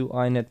go to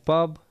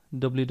inetpub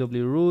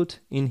www-root.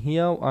 In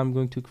here, I'm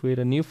going to create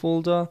a new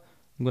folder.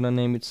 I'm going to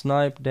name it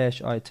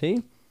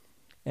snipe-it,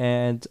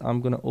 and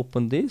I'm going to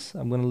open this.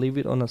 I'm going to leave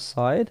it on a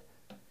side,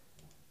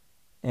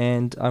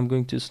 and I'm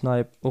going to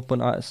open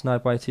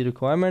SNIPE-IT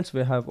requirements.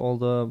 We have all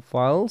the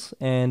files,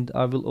 and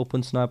I will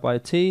open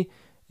SNIPE-IT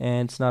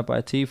and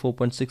SNIPE-IT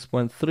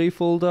 4.6.3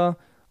 folder.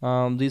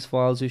 These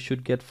files you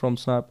should get from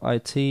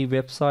SNIPE-IT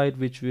website,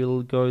 which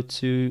will go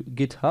to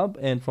GitHub,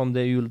 and from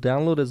there you'll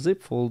download a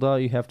zip folder.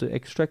 You have to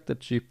extract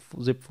that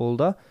zip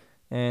folder,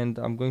 and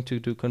I'm going to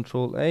do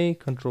Control-A,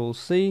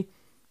 Control-C,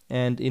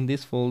 and in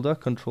this folder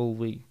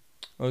Control-V.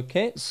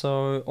 Okay,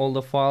 so all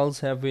the files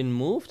have been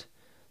moved.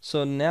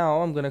 So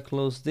now I'm going to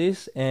close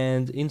this,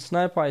 and in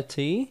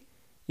SNIPE-IT,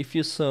 if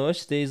you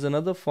search, there is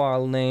another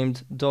file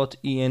named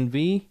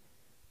 .env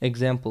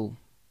example,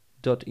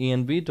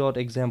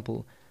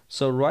 .env.example.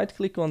 So right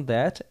click on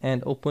that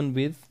and open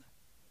with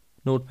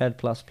Notepad++.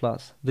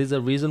 There's a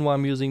reason why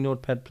I'm using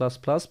Notepad++,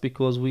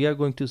 because we are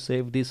going to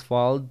save this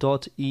file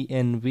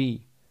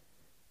 .env.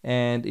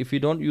 And if you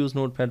don't use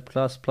Notepad++,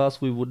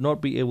 we would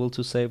not be able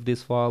to save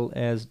this file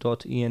as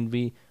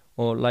 .env,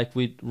 or like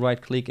we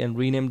right click and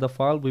rename the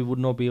file, we would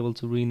not be able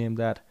to rename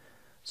that.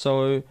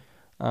 So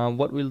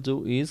what we'll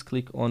do is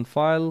click on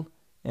File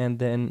and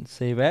then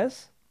Save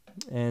As,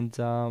 and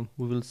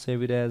we will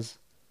save it as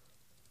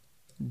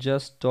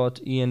just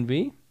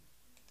 .env,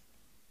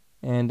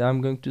 and I'm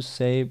going to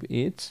save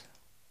it.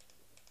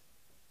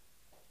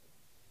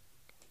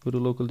 Go to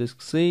local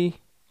disk C,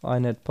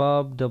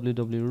 inetpub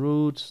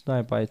www-root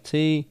SNIPE-IT.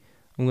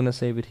 I'm going to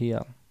save it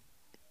here.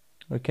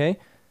 Okay,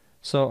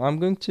 so I'm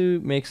going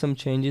to make some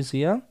changes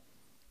here.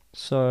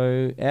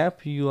 So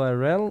app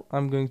URL,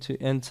 I'm going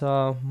to enter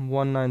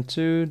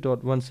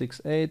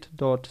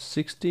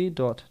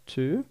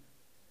 192.168.60.2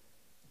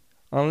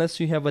 unless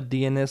you have a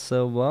DNS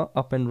server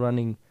up and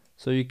running.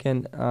 So you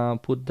can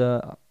put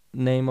the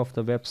name of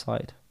the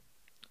website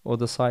or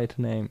the site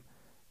name,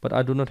 but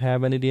I do not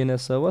have any DNS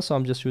server, so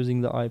I'm just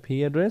using the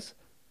IP address.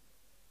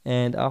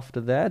 And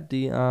after that,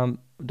 the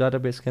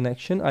database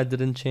connection, I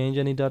didn't change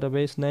any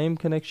database name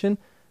connection,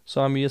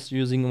 so I'm just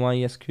using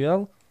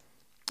MySQL,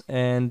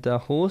 and the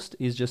host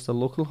is just a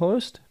local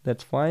host.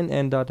 That's fine.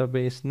 And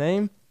database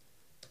name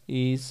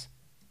is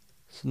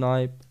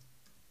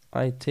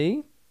SNIPE-IT,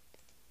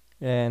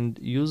 and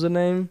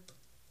username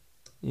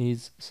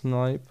is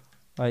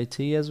SNIPE-IT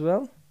as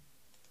well,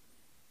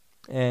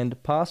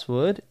 and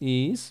password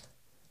is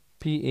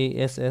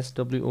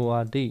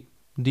PASSWORD.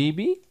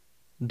 DB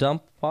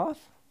dump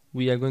path,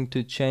 we are going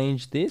to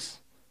change this.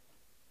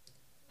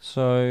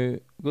 So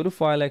go to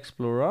File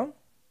Explorer,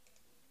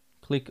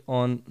 click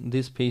on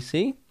this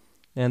PC,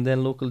 and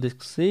then local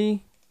disk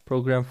C,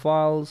 program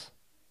files,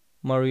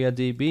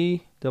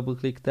 MariaDB, double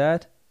click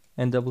that,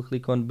 and double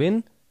click on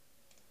bin,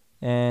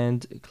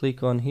 and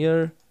click on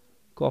here,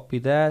 copy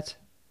that,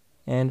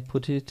 and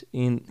put it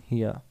in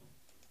here.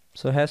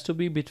 So it has to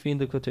be between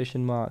the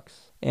quotation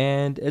marks.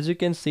 And as you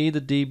can see,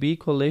 the DB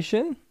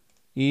collation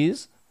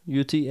is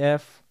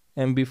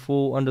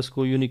UTF-MB4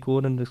 underscore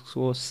Unicode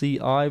underscore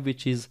CI,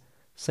 which is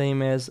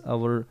same as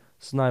our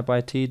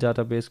SNIPE-IT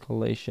database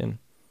collation.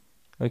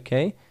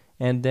 Okay,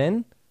 and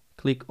then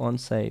click on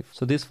save.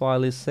 So this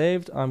file is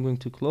saved. I'm going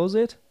to close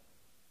it.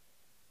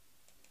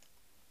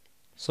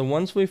 So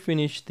once we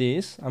finish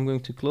this, I'm going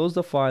to close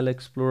the file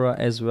explorer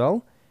as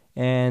well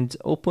and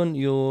open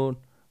your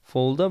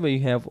folder where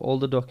you have all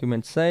the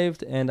documents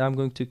saved, and I'm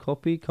going to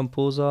copy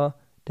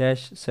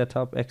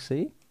composer-setup.exe.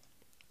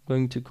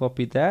 Going to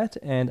copy that,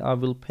 and I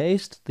will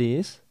paste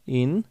this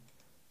in.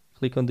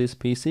 Click on this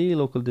PC,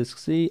 local disk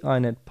C,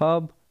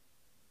 inetpub,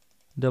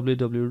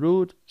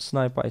 www-root,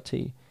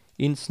 SNIPE-IT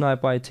in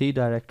SNIPE-IT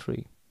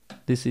directory.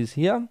 This is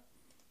here.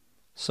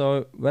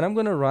 So when I'm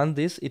going to run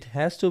this, it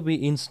has to be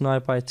in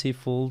SNIPE-IT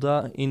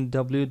folder in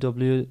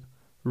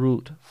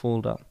www-root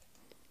folder.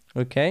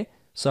 Okay,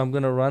 so I'm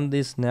going to run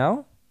this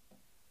now.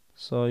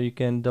 So you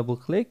can double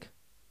click,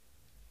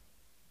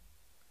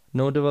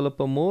 no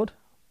developer mode,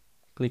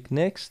 click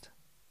next.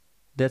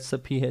 That's the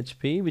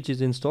PHP which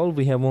is installed.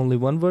 We have only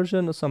one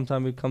version, or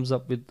sometimes it comes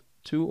up with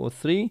 2 or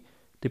 3,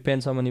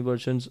 depends how many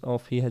versions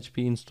of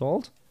PHP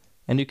installed.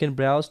 And you can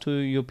browse to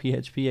your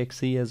PHP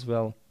exe as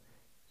well.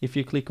 If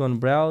you click on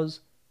browse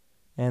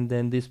and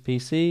then this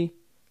PC,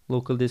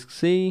 local disk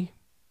C,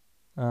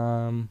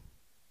 and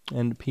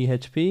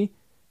PHP,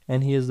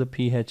 and here's the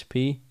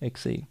PHP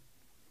exe.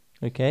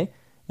 Okay,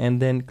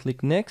 and then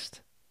click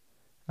next.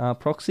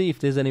 Proxy, if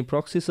there's any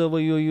proxy server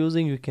you're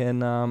using, you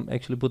can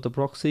actually put the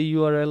proxy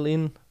URL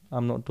in.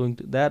 I'm not doing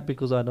that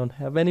because I don't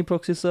have any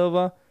proxy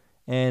server,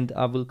 and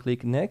I will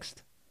click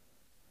next.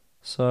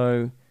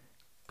 So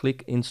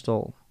click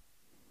install.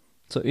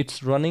 So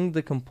it's running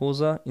the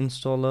Composer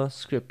installer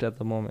script at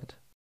the moment.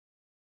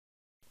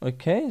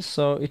 Okay,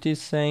 so it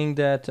is saying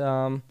that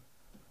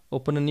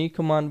open a new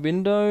command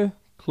window,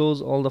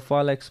 close all the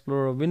file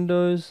explorer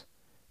windows,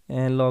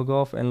 and log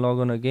off and log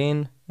on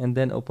again, and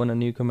then open a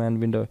new command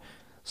window.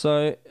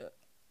 So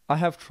I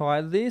have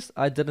tried this.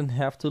 I didn't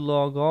have to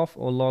log off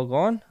or log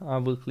on. I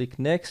will click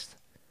next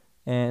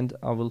and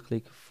I will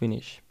click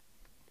finish.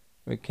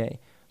 Okay,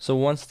 so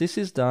once this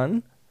is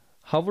done,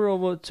 hover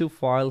over to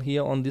file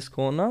here on this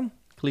corner,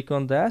 click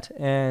on that,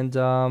 and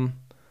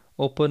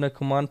open a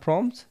command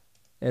prompt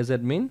as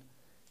admin,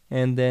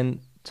 and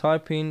then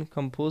type in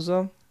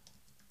Composer.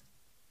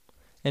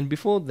 And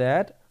before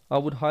that, I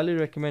would highly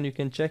recommend you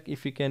can check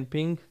if you can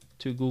ping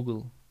to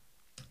Google,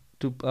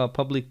 to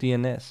public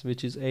DNS,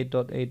 which is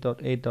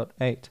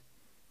 8.8.8.8.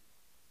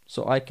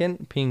 So I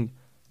can ping.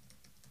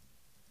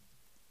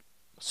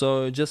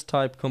 So just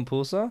type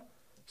Composer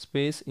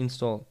space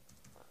install.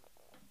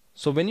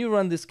 So when you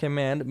run this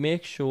command,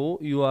 make sure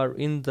you are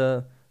in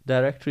the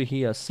directory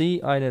here,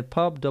 C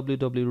inetpub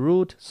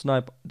www-root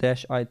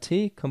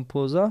snipe-it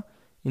composer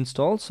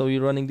install. So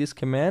you're running this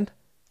command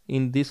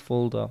in this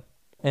folder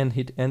and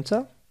hit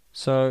enter.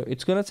 So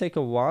it's gonna take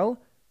a while,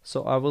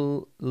 so I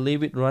will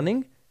leave it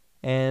running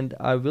and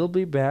I will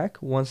be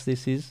back once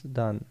this is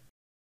done.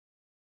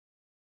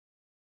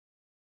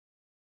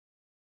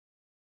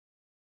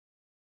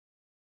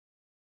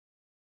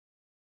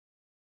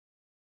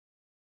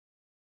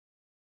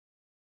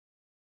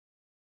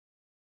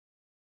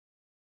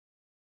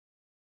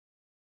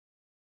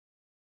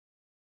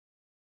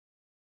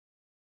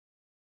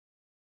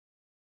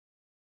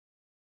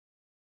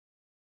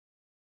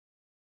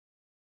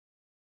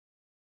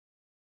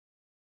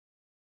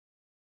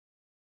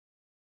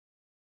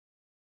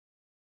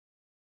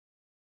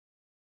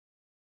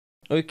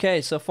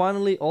 Okay, so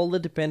finally all the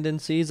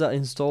dependencies are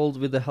installed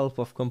with the help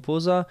of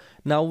Composer.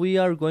 Now we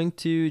are going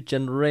to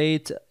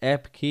generate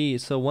app key.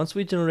 So once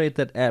we generate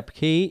that app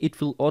key, it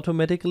will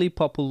automatically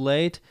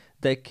populate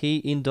the key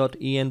in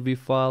 .env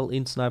file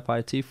in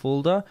SNIPE-IT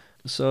folder.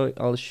 So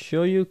I'll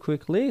show you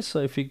quickly. So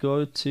if you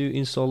go to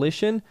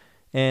installation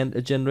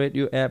and generate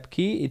your app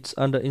key, it's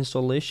under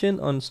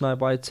installation on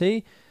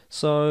SNIPE-IT.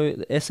 So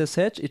the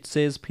SSH, it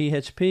says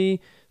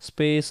PHP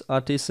space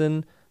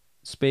artisan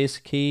space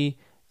key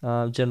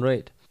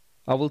generate.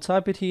 I will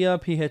type it here,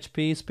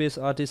 PHP space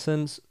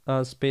artisan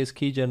space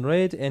key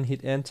generate, and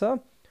hit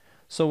enter.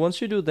 So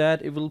once you do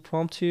that, it will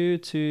prompt you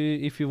to,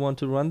 if you want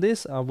to run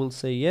this, I will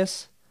say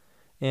yes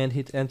and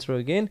hit enter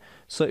again.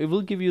 So it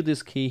will give you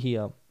this key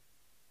here.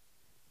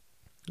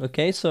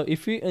 Okay, so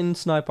if you in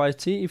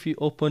SNIPE-IT, if you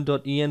open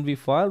 .env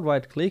file,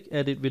 right click,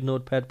 edit with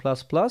Notepad++,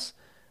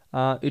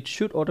 it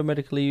should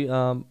automatically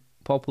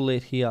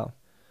populate here.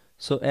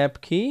 So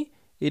app key,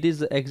 it is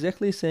the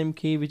exactly same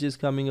key which is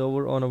coming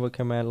over on our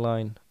command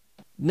line.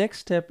 Next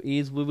step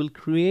is we will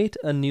create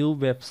a new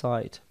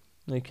website.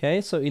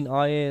 Okay, so in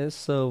IIS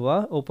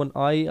Server, open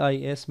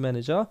IIS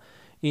Manager.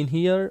 In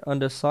here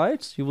under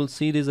sites, you will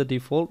see there's a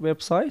default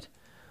website.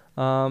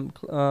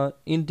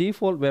 In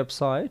default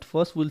website,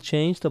 first we'll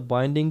change the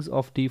bindings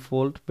of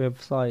default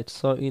website.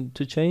 So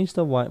to change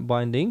the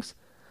bindings,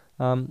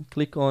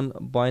 click on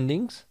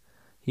bindings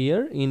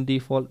here in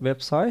default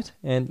website,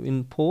 and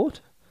in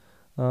port,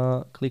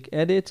 click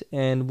edit,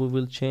 and we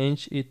will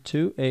change it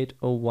to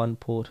 801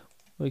 port.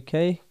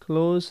 Okay,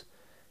 close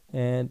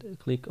and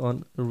click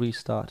on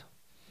restart.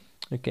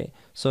 Okay,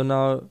 so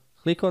now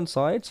click on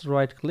sites,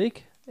 right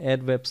click,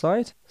 add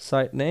website,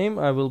 site name,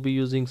 I will be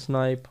using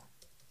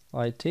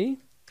SNIPE-IT,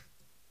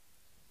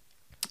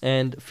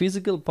 And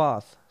physical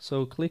path,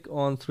 so click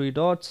on three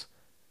dots,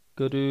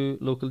 go to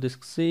local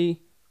disk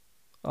C,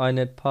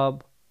 inet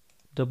pub,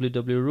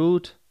 www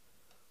root,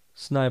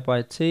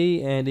 SNIPE-IT,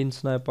 and in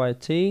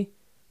SNIPE-IT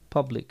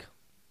public.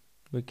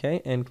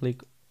 Okay, and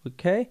click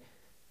OK.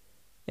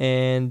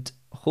 And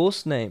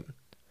host name,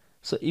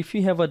 so if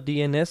you have a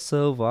DNS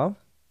server,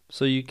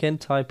 so you can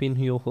type in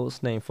your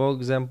host name, for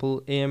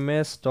example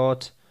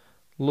ams.local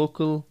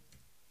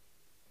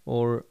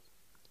or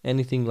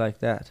anything like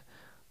that.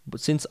 But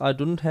since I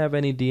don't have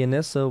any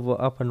DNS server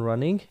up and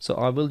running, so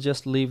I will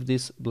just leave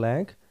this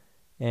blank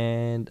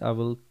and I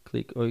will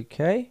click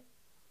OK.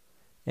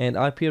 And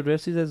IP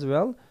addresses as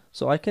well,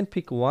 so I can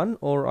pick one,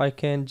 or I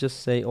can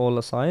just say all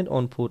assigned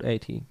on port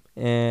 80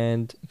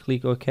 and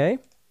click OK.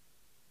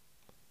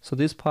 So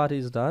this part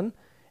is done.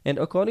 And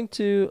according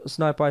to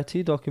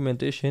SNIPE-IT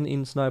documentation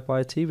in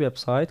SNIPE-IT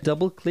website,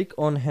 double click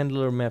on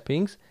handler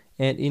mappings,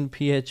 and in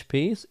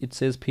PHP it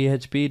says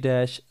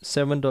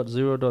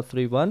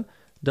PHP-7.0.31.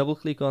 double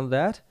click on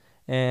that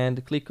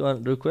and click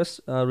on request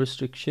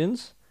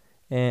restrictions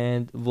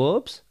and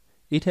verbs.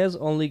 It has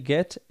only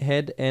get,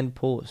 head and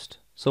post,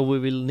 so we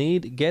will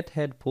need get,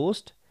 head,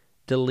 post,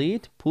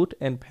 delete, put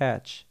and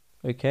patch.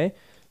 Okay,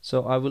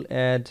 so I will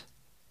add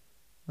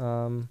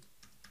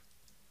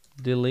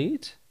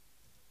delete,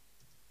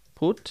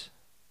 put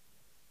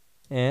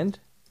and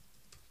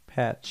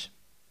patch.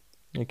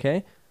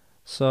 Okay,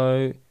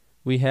 so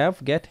we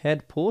have get,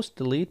 head, post,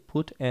 delete,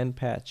 put and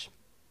patch.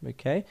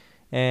 Okay,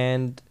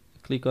 and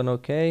click on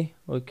OK,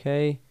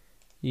 OK,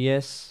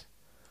 yes.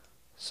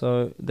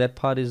 So that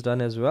part is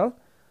done as well.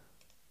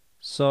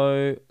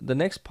 So the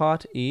next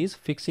part is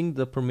fixing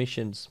the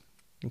permissions.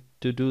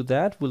 To do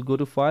that, we'll go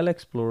to File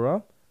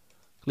Explorer,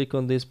 click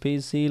on this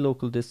PC,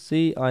 local disk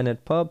C,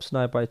 inet pub,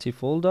 SNIPE-IT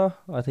folder.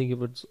 I think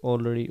it's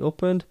already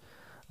opened.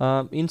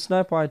 In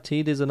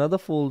SNIPE-IT, there's another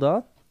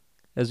folder,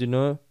 as you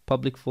know,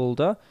 public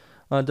folder.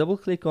 Double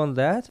click on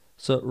that.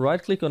 So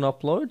right click on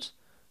uploads,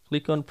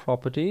 click on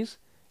properties,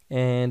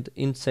 and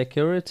in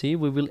security,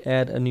 we will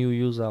add a new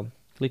user.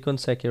 Click on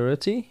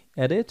security,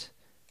 edit,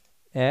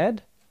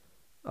 add,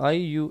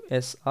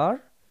 IUSR,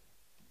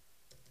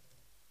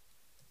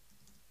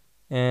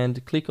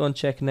 and click on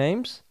check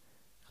names,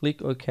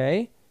 click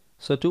OK.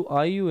 So to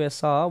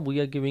IUSR we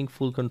are giving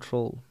full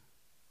control.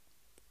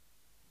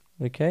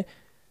 Okay,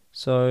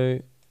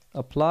 so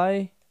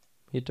apply,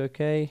 hit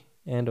OK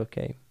and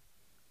OK.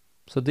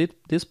 So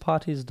this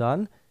part is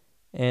done,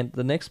 and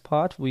the next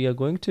part we are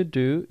going to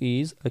do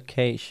is a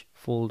cache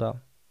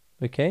folder.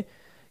 Okay,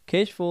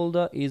 cache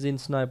folder is in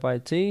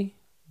SNIPE-IT,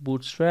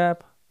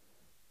 bootstrap,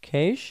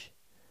 cache.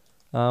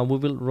 We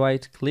will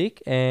right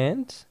click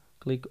and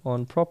click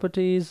on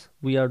properties.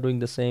 We are doing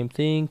the same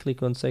thing.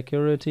 Click on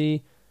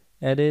security,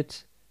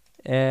 edit,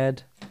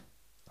 add,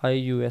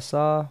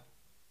 IUSR,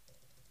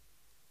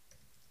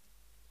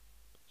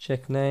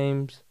 check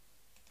names,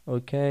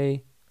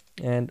 OK,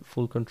 and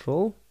full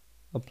control,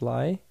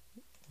 apply,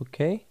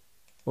 OK,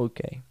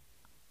 OK.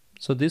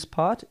 So this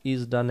part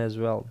is done as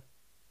well.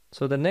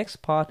 So the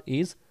next part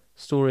is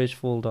storage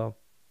folder.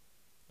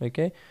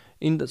 Okay,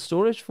 in the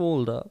storage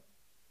folder,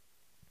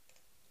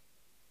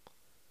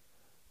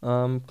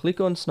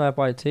 click on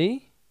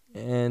SNIPE-IT,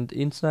 and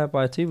in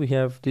SNIPE-IT we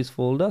have this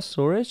folder,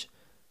 storage.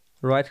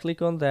 Right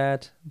click on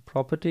that,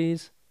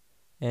 properties,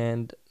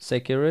 and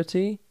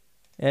security,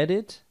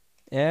 edit,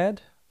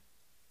 add,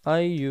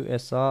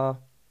 IUSR,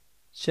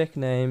 check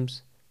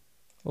names,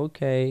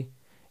 OK.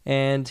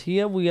 And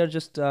here we are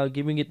just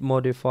giving it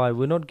modify,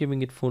 we're not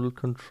giving it full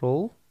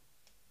control.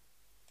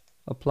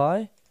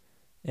 Apply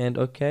and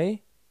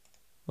OK,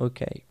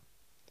 OK.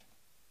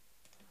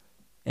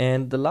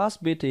 And the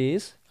last bit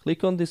is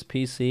click on this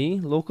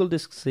PC, local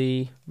disk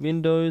C,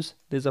 Windows,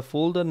 there's a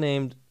folder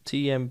named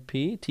TEMP,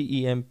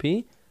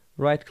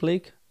 right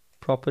click,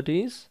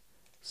 properties,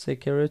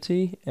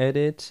 security,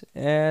 edit,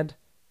 add,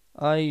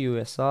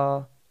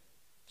 IUSR,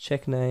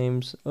 check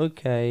names,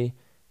 OK,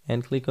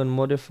 and click on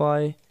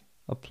modify,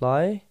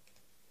 apply,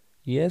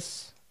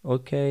 yes,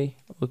 OK,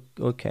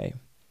 OK.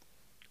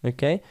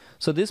 Okay,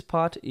 so this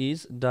part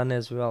is done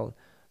as well.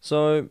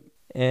 So,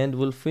 and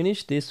we'll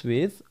finish this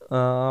with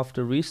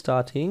after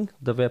restarting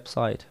the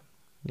website.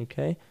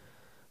 Okay,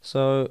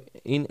 so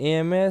in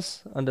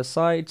AMS under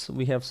sites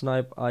we have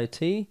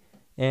SNIPE-IT,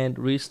 and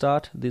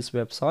restart this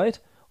website,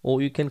 or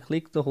you can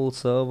click the whole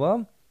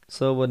server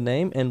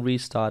name and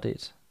restart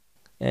it.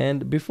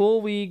 And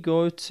before we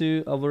go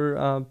to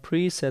our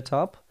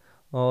pre-setup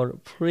or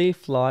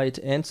pre-flight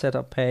and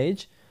setup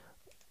page,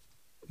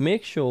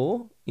 make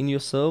sure in your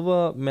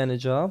server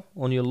manager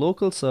on your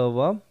local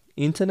server,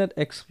 Internet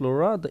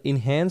Explorer, the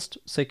enhanced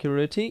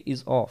security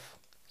is off.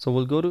 So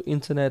we'll go to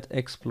Internet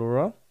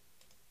Explorer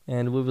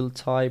and we will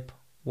type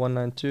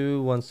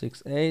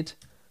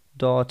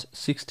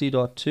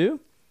 192.168.60.2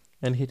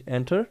 and hit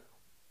enter.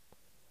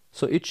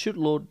 So it should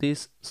load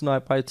this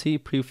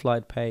SNIPE-IT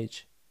pre-flight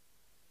page.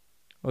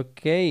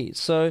 Okay,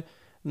 so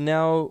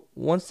now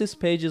once this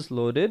page is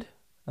loaded,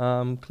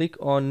 click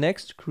on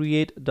next,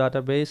 create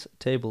database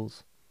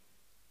tables.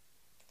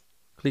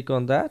 Click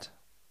on that,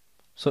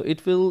 So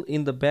it will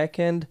in the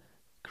backend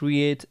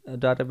create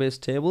database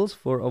tables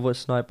for our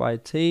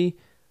SNIPE-IT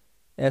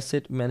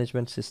asset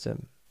management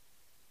system.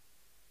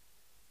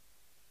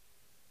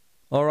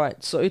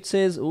 Alright, so it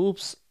says,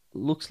 oops,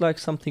 looks like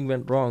something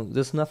went wrong.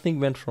 There's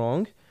nothing went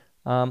wrong.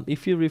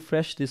 If you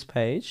refresh this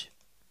page,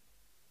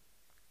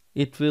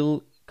 it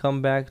will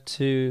come back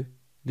to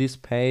this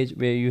page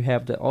where you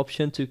have the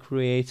option to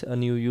create a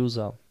new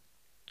user.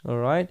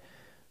 Alright,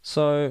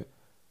 so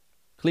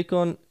click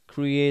on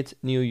create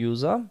new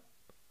user.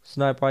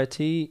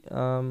 SNIPE-IT,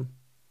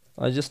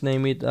 I just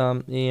name it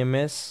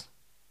AMS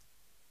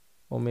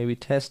or maybe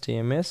test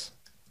AMS,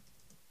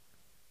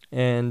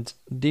 and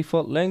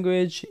default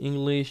language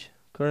English,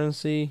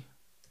 currency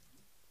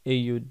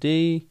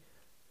AUD,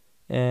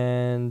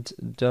 and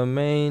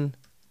domain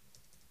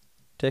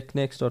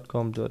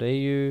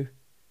technex.com.au,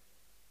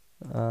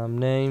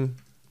 name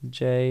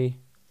J,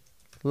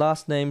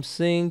 last name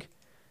Singh,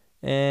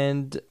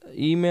 and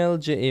email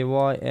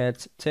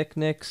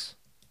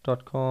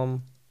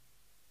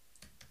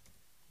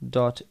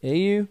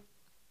jay@technex.com.au.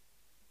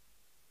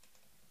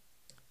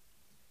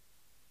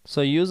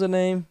 So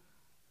username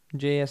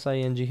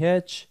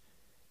JSINGH,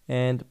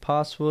 and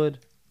password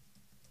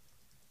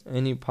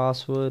any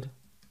password,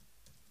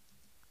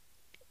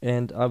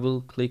 and I will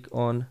click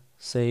on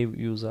save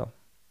user.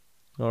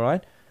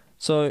 Alright,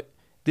 so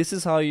this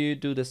is how you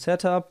do the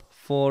setup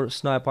for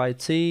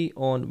SNIPE-IT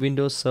on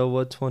Windows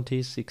Server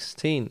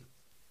 2016.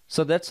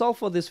 So that's all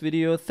for this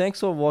video. Thanks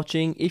for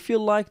watching. If you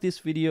like this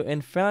video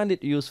and found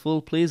it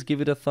useful, please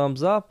give it a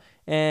thumbs up,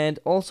 and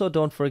also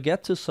don't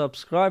forget to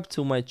subscribe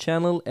to my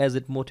channel as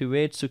it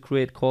motivates to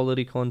create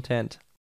quality content.